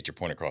yelling to get your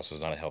point across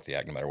is not a healthy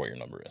act, no matter what your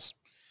number is.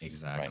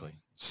 Exactly. Right?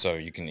 So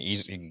you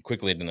can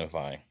quickly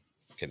identify,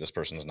 okay, this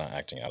person's not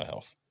acting out of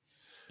health.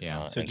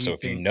 Yeah. So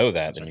if you know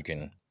that, then you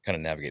can kind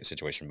of navigate the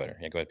situation better.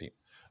 Yeah, go ahead, Pete.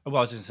 Well,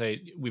 I was going to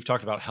say, we've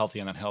talked about healthy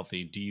and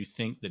unhealthy. Do you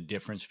think the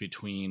difference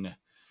between,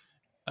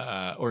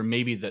 or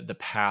maybe the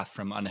path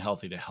from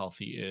unhealthy to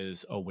healthy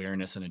is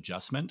awareness and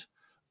adjustment?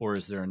 Or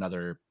is there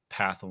another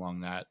path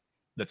along that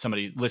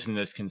somebody listening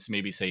to this can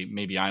maybe say,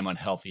 maybe I'm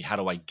unhealthy. How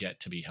do I get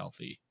to be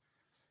healthy?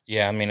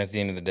 Yeah, I mean, at the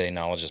end of the day,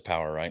 knowledge is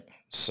power, right?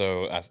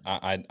 So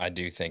I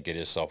do think it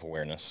is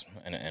self-awareness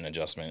and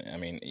adjustment. I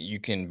mean, you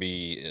can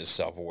be as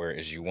self-aware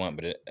as you want,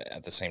 but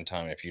at the same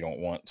time, if you don't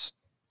want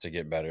to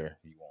get better,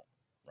 you won't,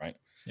 right?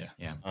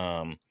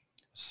 Yeah.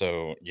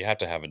 So you have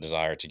to have a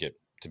desire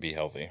to be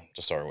healthy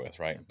to start with,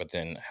 right? But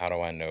then how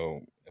do I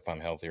know if I'm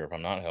healthy or if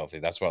I'm not healthy?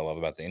 That's what I love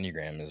about the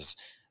Enneagram is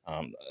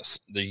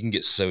you can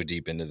get so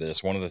deep into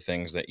this. One of the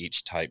things that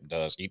each type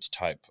does,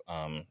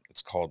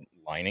 it's called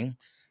lining.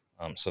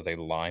 So they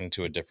line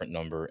to a different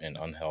number in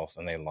unhealth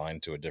and they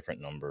line to a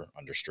different number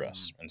under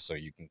stress. And so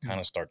you can kind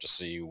of start to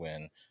see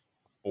when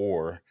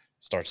 4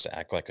 starts to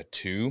act like a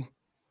 2,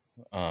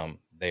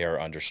 they are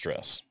under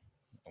stress.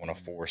 And when a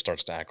 4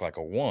 starts to act like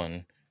a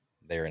 1,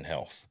 they're in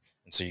health.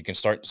 And so you can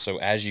start. So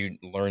as you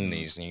learn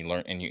these and you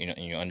learn and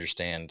you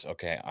understand,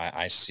 okay,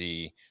 I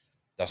see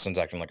Dustin's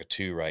acting like a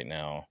 2 right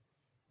now.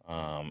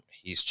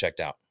 He's checked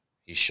out.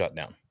 He's shut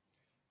down.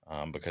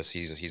 Because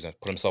he's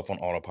put himself on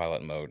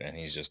autopilot mode and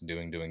he's just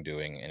doing,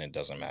 and it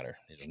doesn't matter.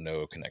 There's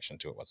no connection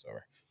to it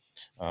whatsoever.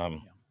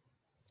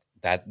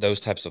 That those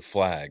types of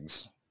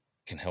flags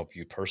can help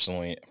you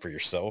personally for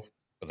yourself,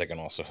 but they can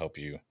also help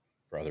you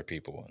for other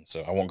people. And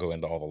so I won't go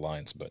into all the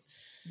lines, but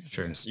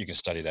you can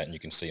study that and you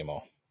can see them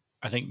all.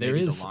 I think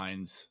maybe the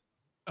lines.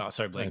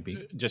 Sorry,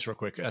 Blake. Just real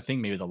quick. I think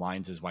maybe the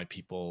lines is why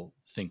people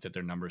think that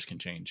their numbers can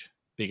change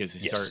because they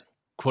start,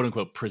 quote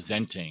unquote,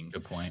 presenting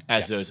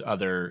as those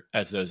other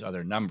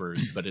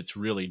numbers, but it's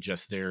really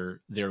just they're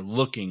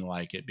looking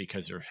like it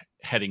because they're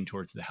heading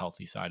towards the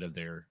healthy side of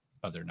their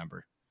other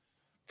number.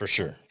 For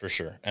sure.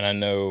 And I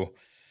know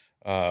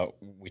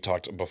we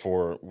talked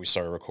before we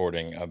started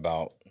recording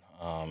about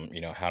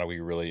how do we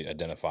really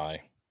identify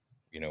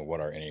what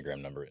our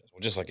Enneagram number is.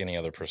 Well, just like any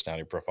other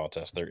personality profile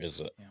test, there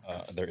is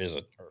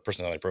a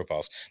personality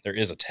profiles. There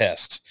is a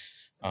test.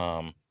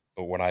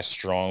 But what I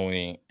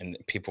strongly, and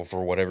people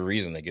for whatever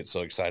reason, they get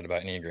so excited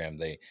about Enneagram,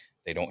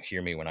 they don't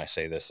hear me when I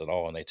say this at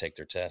all. And they take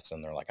their tests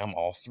and they're like, I'm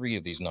all 3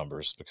 of these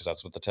numbers because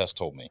that's what the test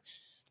told me.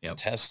 Yep.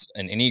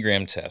 An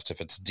Enneagram test, if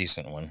it's a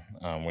decent one,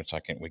 which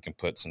we can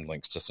put some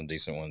links to some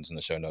decent ones in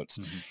the show notes.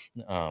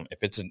 Mm-hmm.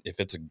 If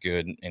it's a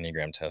good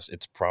Enneagram test,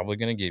 it's probably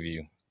going to give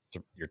you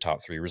your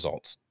top 3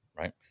 results,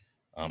 right?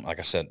 Like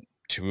I said,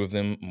 2 of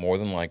them more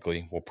than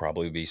likely will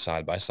probably be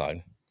side by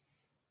side.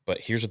 But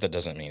here's what that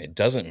doesn't mean. It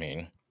doesn't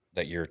mean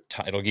that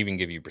it'll even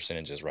give you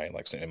percentages, right?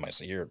 Like so it might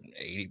say you're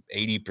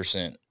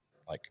 80%.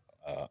 Like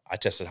I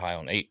tested high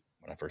on 8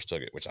 when I first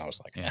took it, which I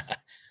was like,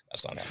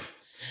 that's not happening.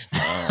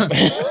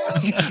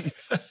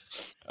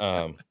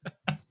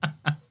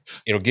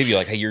 It'll give you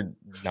like, hey, you're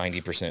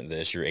 90%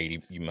 this, you're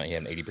 80, you might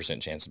have an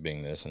 80% chance of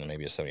being this, and then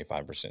maybe a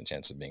 75%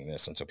 chance of being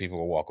this. And so people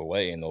will walk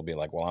away and they'll be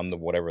like, well, I'm the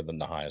whatever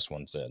the highest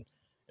one said.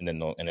 And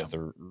then if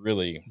they're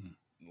really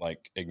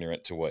like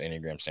ignorant to what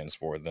Enneagram stands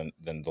for, then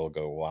they'll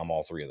go, well, I'm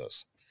all three of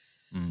those.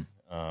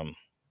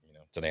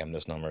 Today I'm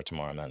this number,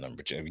 tomorrow I'm that number.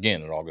 But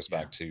again, it all goes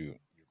back to your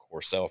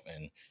core self,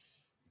 and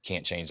you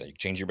can't change that. You can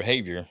change your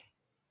behavior.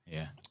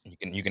 Yeah.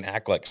 You can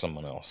act like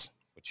someone else,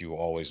 but you will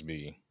always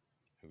be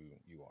who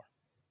you are.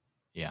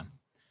 Yeah.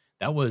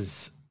 That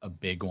was a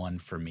big one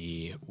for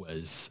me,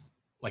 was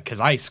like,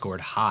 cause I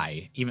scored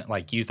high, even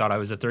like you thought I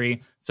was a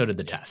 3. So did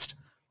the test.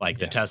 Like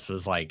the test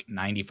was like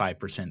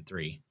 95%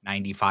 3,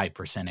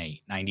 95%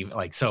 8, 90.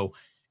 Like, so,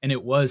 and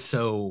it was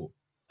so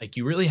like,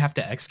 you really have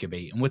to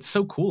excavate. And what's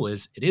so cool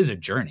is it is a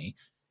journey,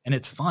 and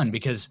it's fun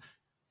because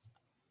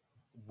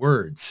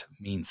words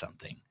mean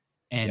something,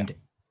 and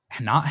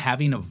not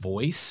having a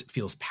voice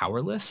feels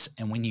powerless.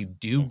 And when you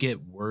do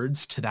get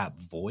words to that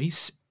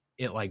voice,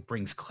 it like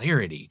brings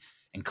clarity,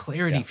 and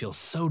clarity feels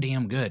so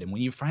damn good. And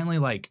when you finally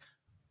like,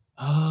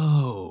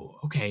 oh,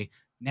 okay,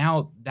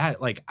 now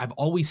that like I've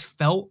always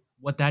felt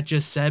what that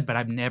just said, but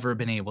I've never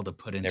been able to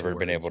put into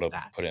put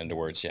it into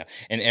words. Yeah.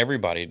 And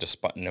everybody,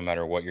 despite no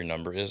matter what your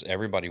number is,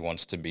 everybody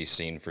wants to be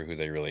seen for who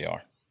they really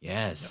are.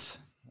 Yes.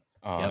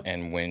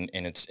 And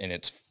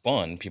it's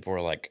fun. People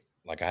are like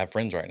I have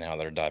friends right now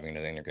that are diving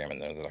into the Enneagram,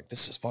 and they're like,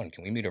 this is fun.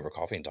 Can we meet over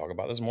coffee and talk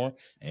about this more?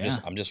 Yeah.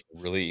 I'm just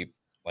really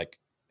like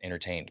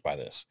entertained by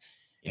this.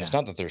 And it's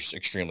not that they're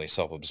extremely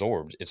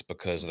self-absorbed. It's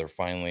because they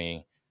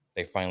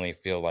finally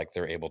feel like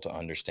they're able to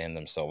understand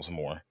themselves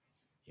more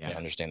and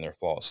understand their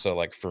flaws. So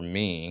like for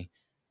me,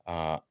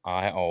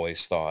 I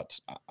always thought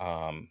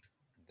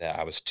that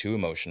I was too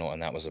emotional,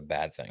 and that was a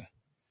bad thing.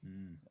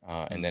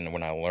 And then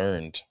when I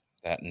learned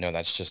that, no,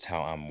 that's just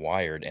how I'm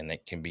wired, and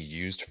it can be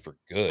used for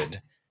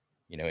good,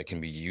 it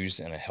can be used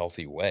in a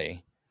healthy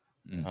way,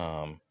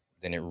 then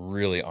it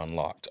really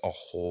unlocked a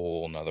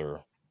whole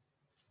nother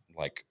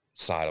like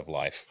side of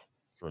life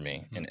for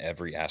me in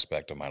every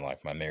aspect of my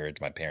life, my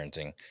marriage, my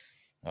parenting,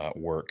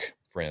 work,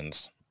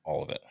 friends,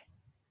 all of it.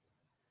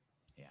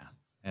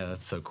 Yeah,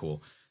 that's so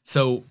cool.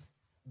 So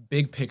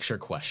big picture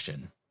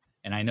question,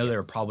 and I know there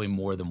are probably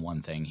more than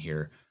one thing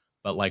here,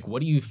 but like,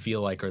 what do you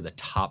feel like are the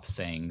top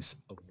things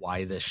of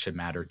why this should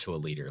matter to a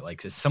leader?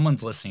 Like, if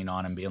someone's listening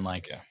on and being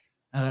like,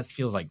 oh, that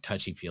feels like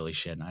touchy-feely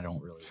shit, and I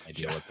don't really want to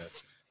deal with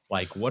this.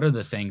 Like, what are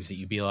the things that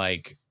you'd be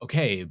like,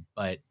 okay,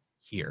 but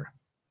here?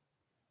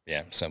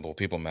 Yeah, simple.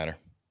 People matter.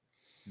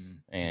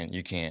 And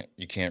you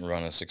can't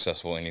run a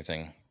successful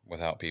anything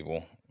without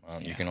people.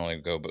 You can only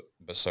go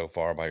but so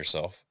far by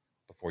yourself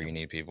before you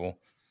need people.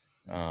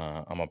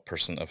 I'm a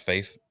person of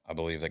faith. I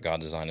believe that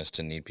God designed us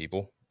to need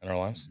people in our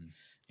lives.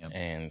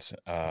 And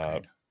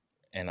I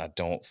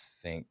don't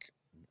think,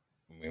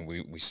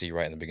 we see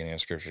right in the beginning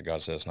of Scripture,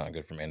 God says it's not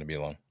good for man to be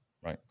alone,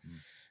 right?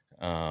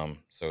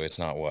 So it's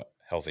not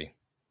healthy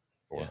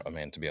for a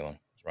man to be alone,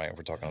 right? If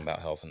we're talking about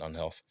health and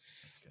unhealth.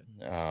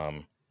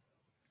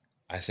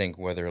 I think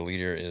whether a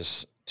leader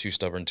is too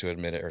stubborn to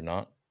admit it or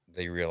not,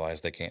 they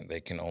realize they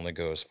can only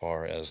go as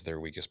far as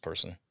their weakest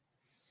person,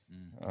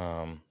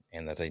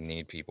 and that they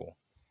need people.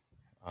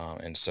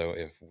 And so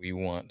if we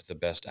want the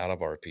best out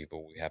of our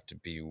people, we have to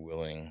be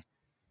willing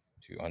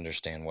to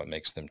understand what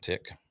makes them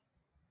tick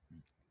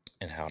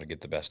and how to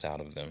get the best out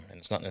of them. And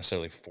it's not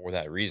necessarily for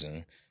that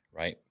reason,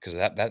 right? Because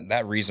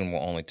that reason will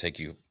only take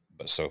you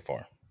but so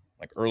far.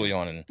 Like early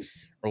on in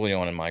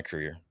my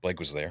career, Blake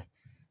was there.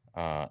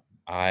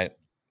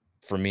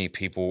 For me,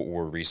 people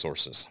were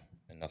resources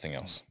and nothing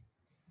else.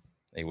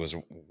 It was,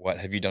 what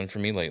have you done for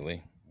me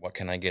lately? What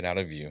can I get out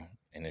of you?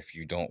 And if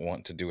you don't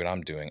want to do what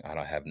I'm doing,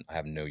 I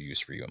have no use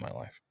for you in my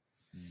life.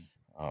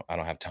 I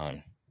don't have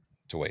time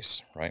to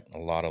waste, right? A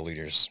lot of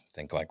leaders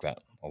think like that.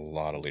 But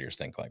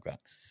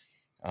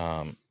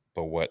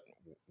what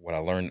I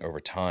learned over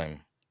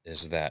time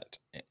is that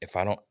if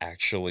I don't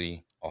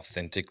actually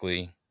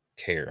authentically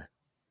care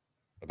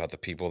about the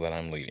people that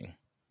I'm leading,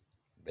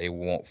 they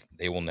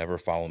will never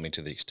follow me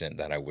to the extent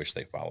that I wish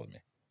they followed me.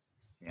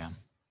 Yeah.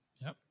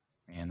 Yep.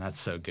 Man, that's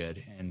so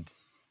good. And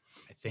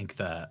I think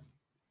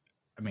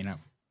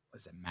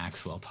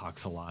Maxwell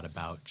talks a lot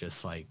about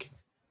just like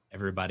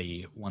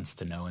everybody wants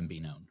to know and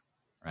be known,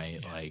 right?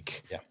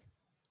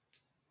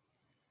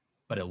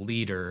 But a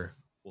leader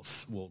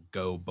will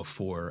go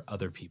before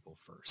other people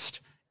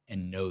first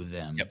and know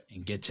them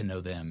and get to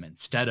know them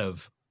instead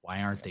of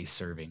why aren't they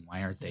serving?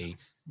 Why aren't they?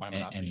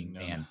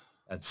 Man,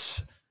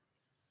 it's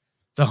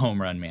a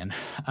home run, man.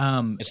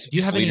 Do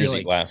you have leaders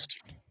any eat last?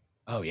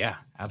 Oh yeah,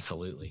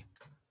 absolutely.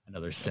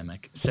 Another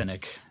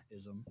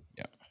cynicism.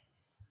 Yeah.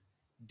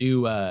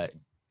 Do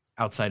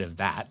outside of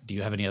that, do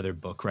you have any other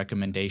book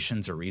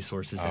recommendations or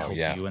resources that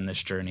helped you in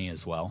this journey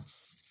as well?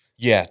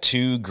 Yeah,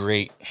 2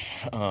 great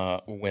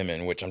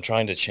women, which I'm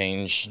trying to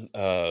change.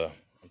 I'm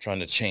trying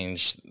to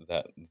change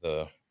that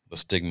the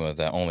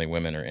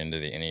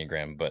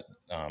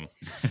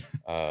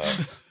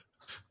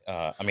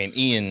I mean,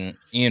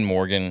 Ian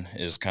Morgan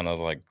is kind of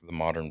like the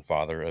modern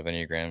father of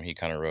Enneagram. He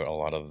kind of wrote a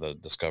lot of the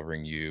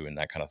Discovering You and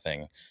that kind of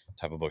thing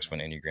type of books when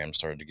Enneagram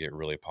started to get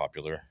really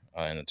popular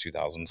in the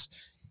 2000s.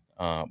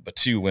 But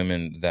two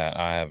women that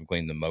I have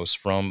gleaned the most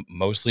from,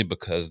 mostly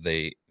because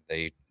they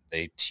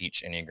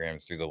teach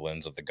Enneagram through the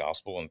lens of the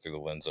gospel and through the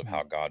lens of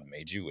how God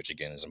made you, which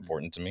again is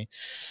important to me.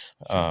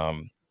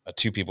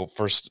 Two people.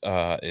 First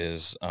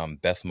is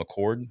Beth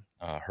McCord.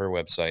 Her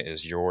website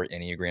is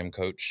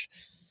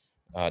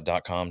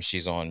yourenneagramcoach.com.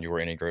 She's on Your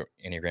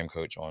Enneagram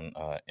Coach on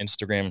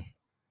Instagram,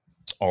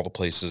 all the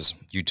places,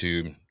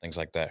 YouTube, things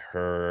like that.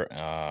 Her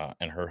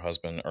and her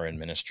husband are in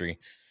ministry.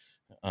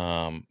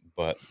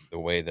 But the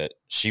way that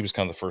she was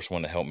kind of the first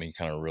one to help me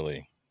kind of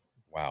really,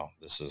 wow,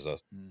 this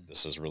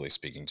is really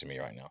speaking to me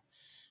right now.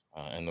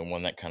 And the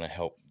one that kind of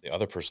helped, the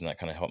other person that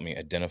kind of helped me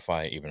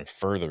identify even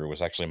further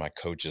was actually my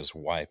coach's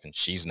wife. And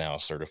she's now a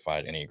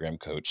certified Enneagram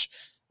coach,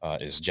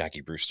 is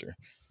Jackie Brewster.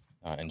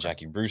 And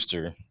Jackie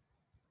Brewster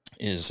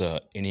is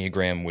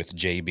Enneagram with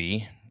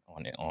JB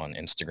on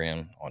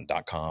Instagram, on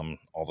 .com,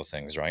 all the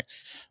things, right?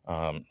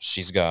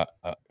 She's got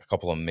a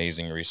couple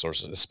amazing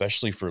resources,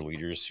 especially for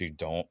leaders who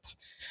don't,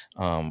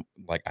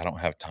 like, I don't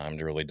have time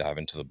to really dive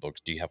into the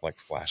books. Do you have like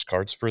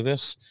flashcards for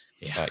this?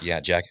 Yeah,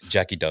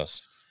 Jackie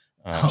does.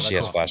 She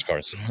has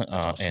flashcards,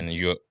 awesome. And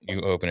you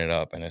open it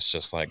up and it's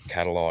just like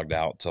cataloged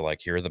out to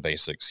like, here are the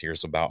basics.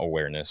 Here's about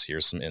awareness.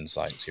 Here's some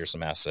insights. Here's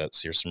some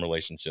assets. Here's some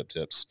relationship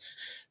tips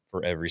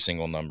for every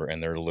single number.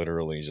 And they're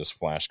literally just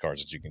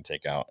flashcards that you can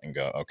take out and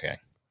go, okay,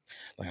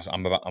 like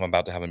I'm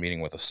about to have a meeting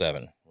with a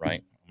 7,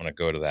 right? I'm going to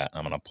go to that.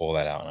 I'm going to pull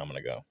that out and I'm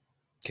going to go,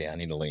 okay, I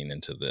need to lean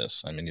into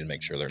this. I need to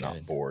make sure they're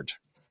not bored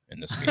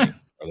in this meeting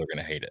or they're going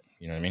to hate it.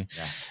 You know what I mean?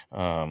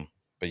 Yeah.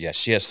 But yeah,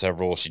 she has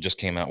several. She just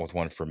came out with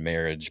one for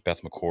marriage.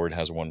 Beth McCord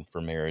has one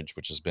for marriage,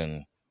 which has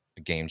been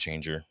a game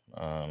changer.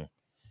 I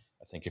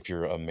think if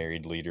you're a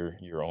married leader,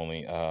 you're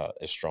only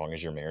as strong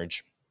as your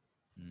marriage.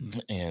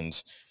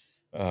 And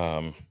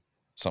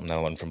something that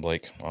I learned from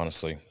Blake,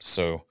 honestly.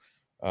 So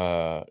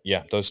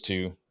yeah, those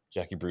two,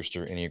 Jackie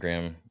Brewster,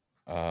 Enneagram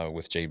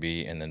with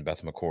JB, and then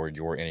Beth McCord,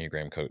 Your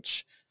Enneagram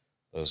Coach.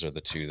 Those are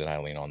the two that I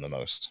lean on the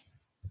most.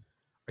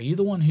 Are you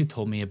the one who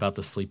told me about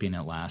the Sleeping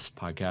at Last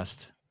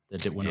podcast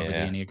that went over the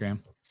Enneagram?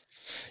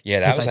 Yeah,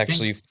 that was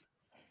actually.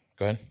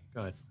 Go ahead.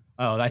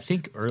 Oh, I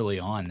think early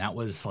on that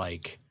was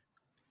like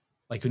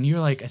when you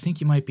were like, I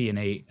think you might be an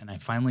 8, and I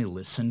finally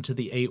listened to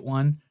the 8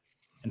 one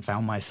and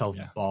found myself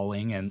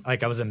bawling, and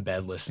like I was in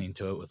bed listening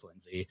to it with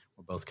Lindsay.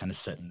 We're both kind of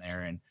sitting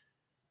there, and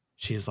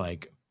she's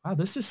like, wow,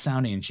 this is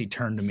sounding, and she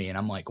turned to me and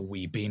I'm like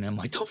weeping. I'm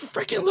like, don't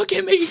freaking look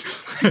at me.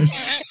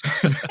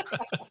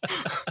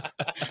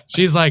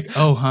 She's like,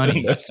 oh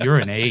honey, you're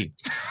an 8.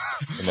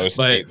 The most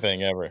 8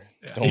 thing ever.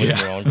 Don't leave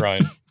me on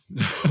crying.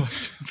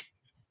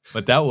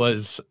 But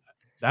that's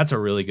a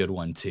really good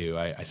one too.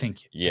 I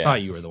think I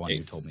thought you were the one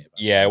who told me about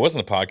it. Yeah, it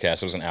wasn't a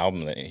podcast. It was an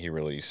album that he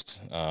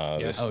released.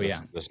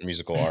 This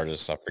musical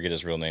artist, I forget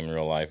his real name in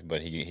real life,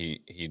 but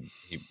he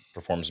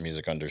performs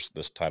music under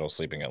this title,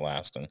 Sleeping at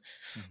Last. And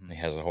he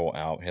has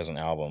an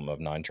album of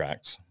 9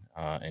 tracks.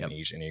 And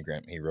each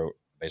Enneagram, he wrote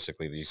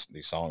basically these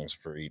songs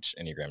for each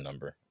Enneagram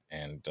number.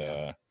 And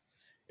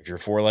if you're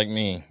 4 like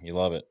me, you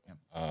love it.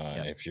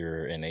 If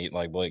you're an 8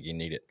 like Blake, you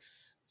need it.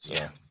 So.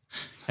 Yeah.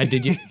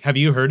 Have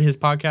you heard his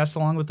podcast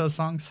along with those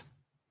songs?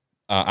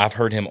 I've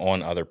heard him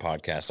on other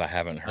podcasts. I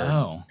haven't heard.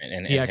 Oh,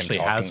 and he actually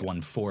has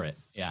one for it.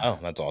 Yeah. Oh,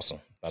 that's awesome.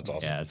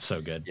 Yeah, it's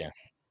so good. Yeah.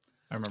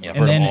 I remember. I've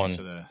heard him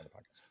on.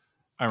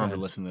 I remember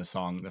listening to this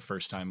song the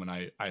first time when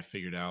I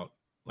figured out,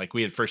 like,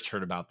 we had first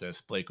heard about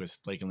this. Blake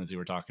and Lindsay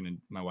were talking to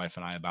my wife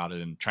and I about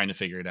it and trying to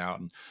figure it out.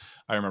 And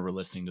I remember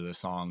listening to this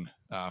song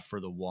for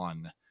the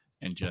one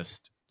and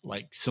just,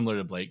 like, similar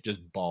to Blake,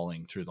 just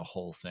bawling through the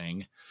whole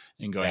thing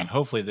and going,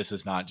 hopefully this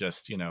is not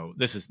just,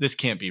 this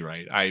can't be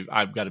right.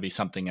 I've got to be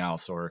something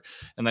else.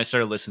 And I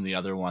started listening to the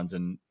other ones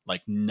and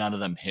like none of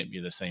them hit me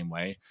the same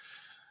way.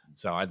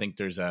 So I think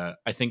there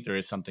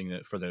is something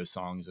that for those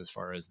songs, as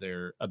far as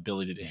their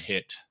ability to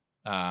hit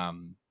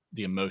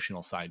the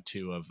emotional side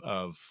too,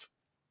 of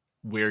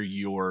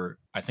where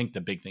I think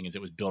the big thing is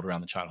it was built around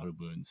the childhood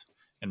wounds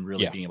and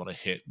really being able to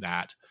hit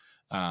that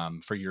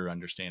for your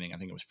understanding. I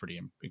think it was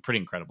pretty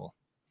incredible.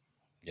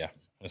 Yeah,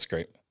 that's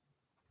great.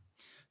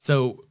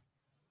 So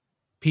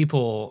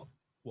people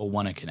will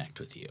want to connect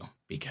with you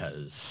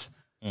because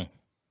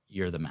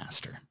you're the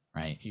master,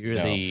 right? You're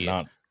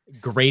the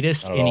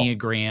greatest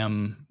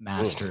Enneagram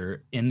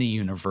master in the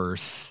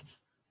universe.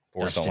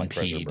 Dustin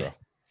Pead.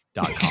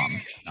 .com.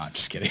 No,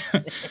 just kidding.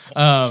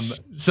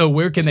 So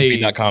where can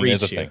they .com reach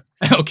is a you? thing.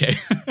 Okay.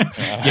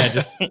 Yeah,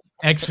 just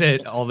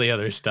exit all the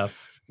other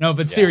stuff. No,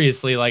 but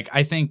seriously, like,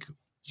 I think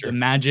the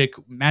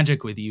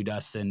magic with you,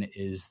 Dustin,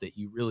 is that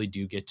you really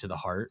do get to the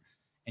heart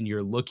and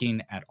you're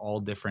looking at all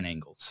different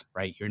angles,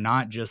 right? You're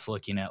not just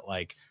looking at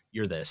like,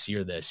 you're this,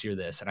 you're this, you're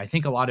this. And I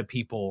think a lot of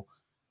people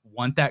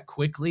want that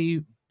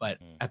quickly, but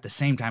at the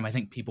same time, I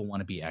think people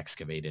want to be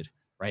excavated,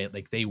 right?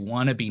 Like they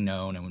want to be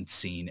known and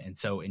seen.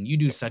 And you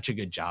do such a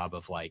good job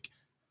of like,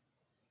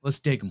 let's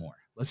dig more.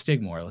 let's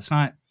dig more.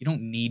 You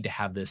don't need to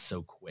have this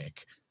so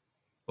quick,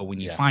 but when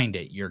you find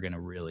it, you're going to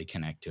really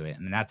connect to it.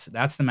 And that's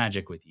the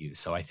magic with you.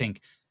 So I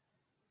think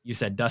you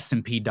said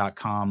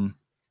dustinpead.com.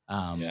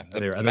 Are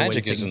there other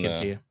ways they can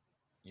get to you?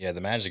 Yeah,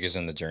 the magic is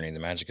in the journey. The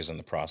magic is in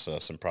the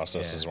process, and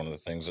process is one of the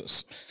things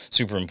that's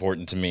super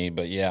important to me.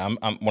 But yeah,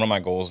 I'm one of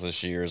my goals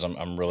this year is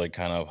I'm really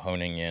kind of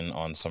honing in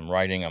on some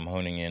writing. I'm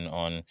honing in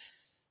on.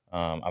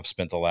 I've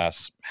spent the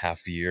last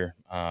half year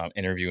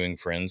interviewing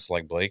friends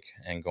like Blake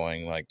and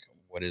going like,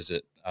 what is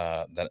it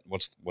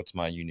what's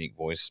my unique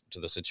voice to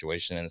the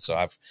situation? And so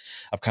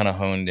I've kind of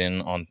honed in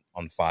on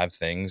 5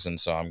 things, and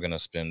so I'm going to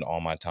spend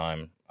all my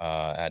time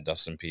at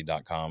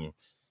dustinpead.com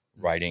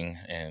writing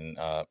and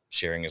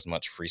sharing as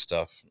much free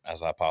stuff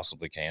as I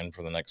possibly can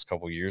for the next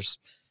couple years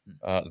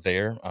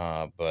there.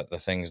 But the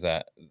things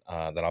that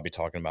I'll be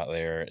talking about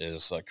there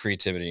is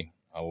creativity.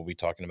 We'll be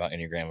talking about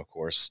Enneagram, of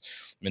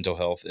course. Mental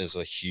health is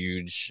a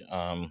huge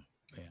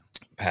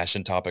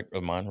passion topic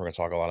of mine. We're going to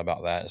talk a lot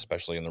about that,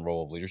 especially in the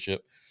role of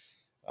leadership.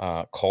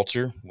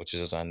 Culture, which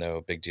is, I know,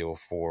 a big deal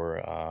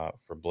for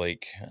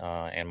Blake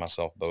and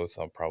myself both.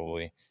 I'll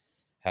probably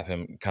have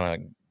him kind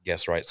of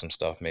guess right some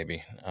stuff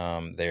maybe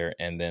there.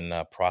 And then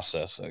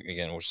process,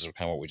 again, which is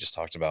kind of what we just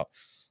talked about,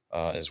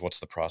 is what's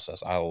the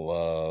process. I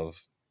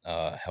love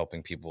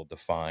helping people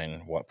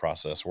define what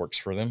process works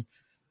for them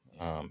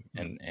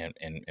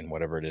and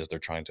whatever it is they're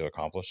trying to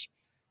accomplish.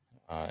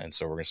 And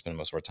so we're going to spend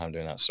most of our time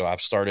doing that. So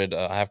I've started,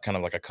 I have kind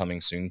of like a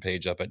coming soon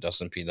page up at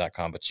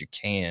dustinpead.com, but you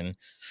can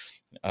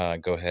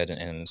go ahead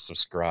and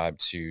subscribe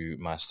to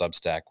my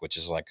Substack, which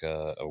is like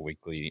a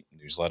weekly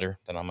newsletter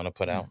that I'm going to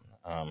put out.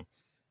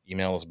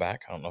 Email is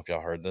back. I don't know if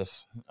y'all heard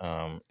this.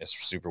 It's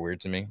super weird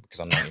to me because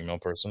I'm not an email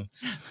person,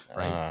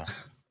 right.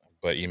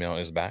 But email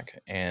is back,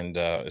 and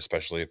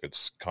especially if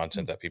it's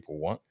content that people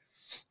want.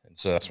 And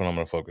so that's when I'm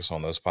going to focus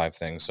on, those 5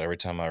 things. So every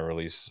time I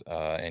release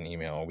an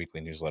email, a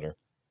weekly newsletter,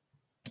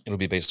 it'll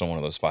be based on one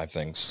of those 5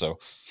 things. So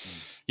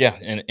yeah,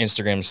 and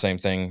Instagram, same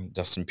thing.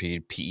 Dustin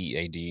Pead,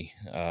 Pead, is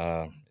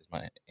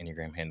my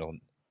Enneagram handle.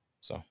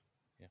 So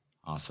yeah.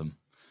 Awesome.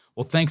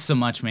 Well, thanks so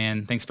much,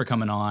 man. Thanks for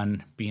coming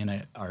on, being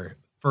our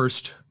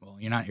first, well,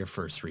 you're not your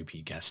first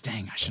repeat guest.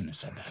 Dang, I shouldn't have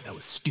said that. That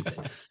was stupid.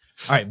 All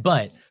right,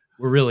 but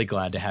we're really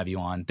glad to have you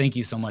on. Thank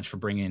you so much for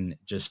bringing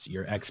just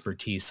your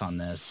expertise on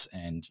this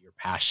and your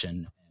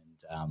passion.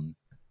 And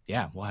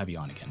yeah, we'll have you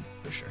on again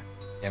for sure.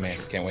 Yeah, man.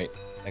 Sure. Can't wait.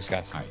 Thanks,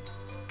 guys. All right.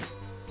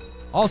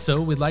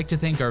 Also, we'd like to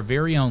thank our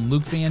very own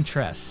Luke Van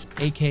Tress,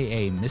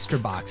 a.k.a.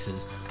 Mr.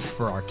 Boxes,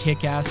 for our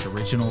kick-ass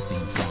original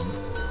theme song.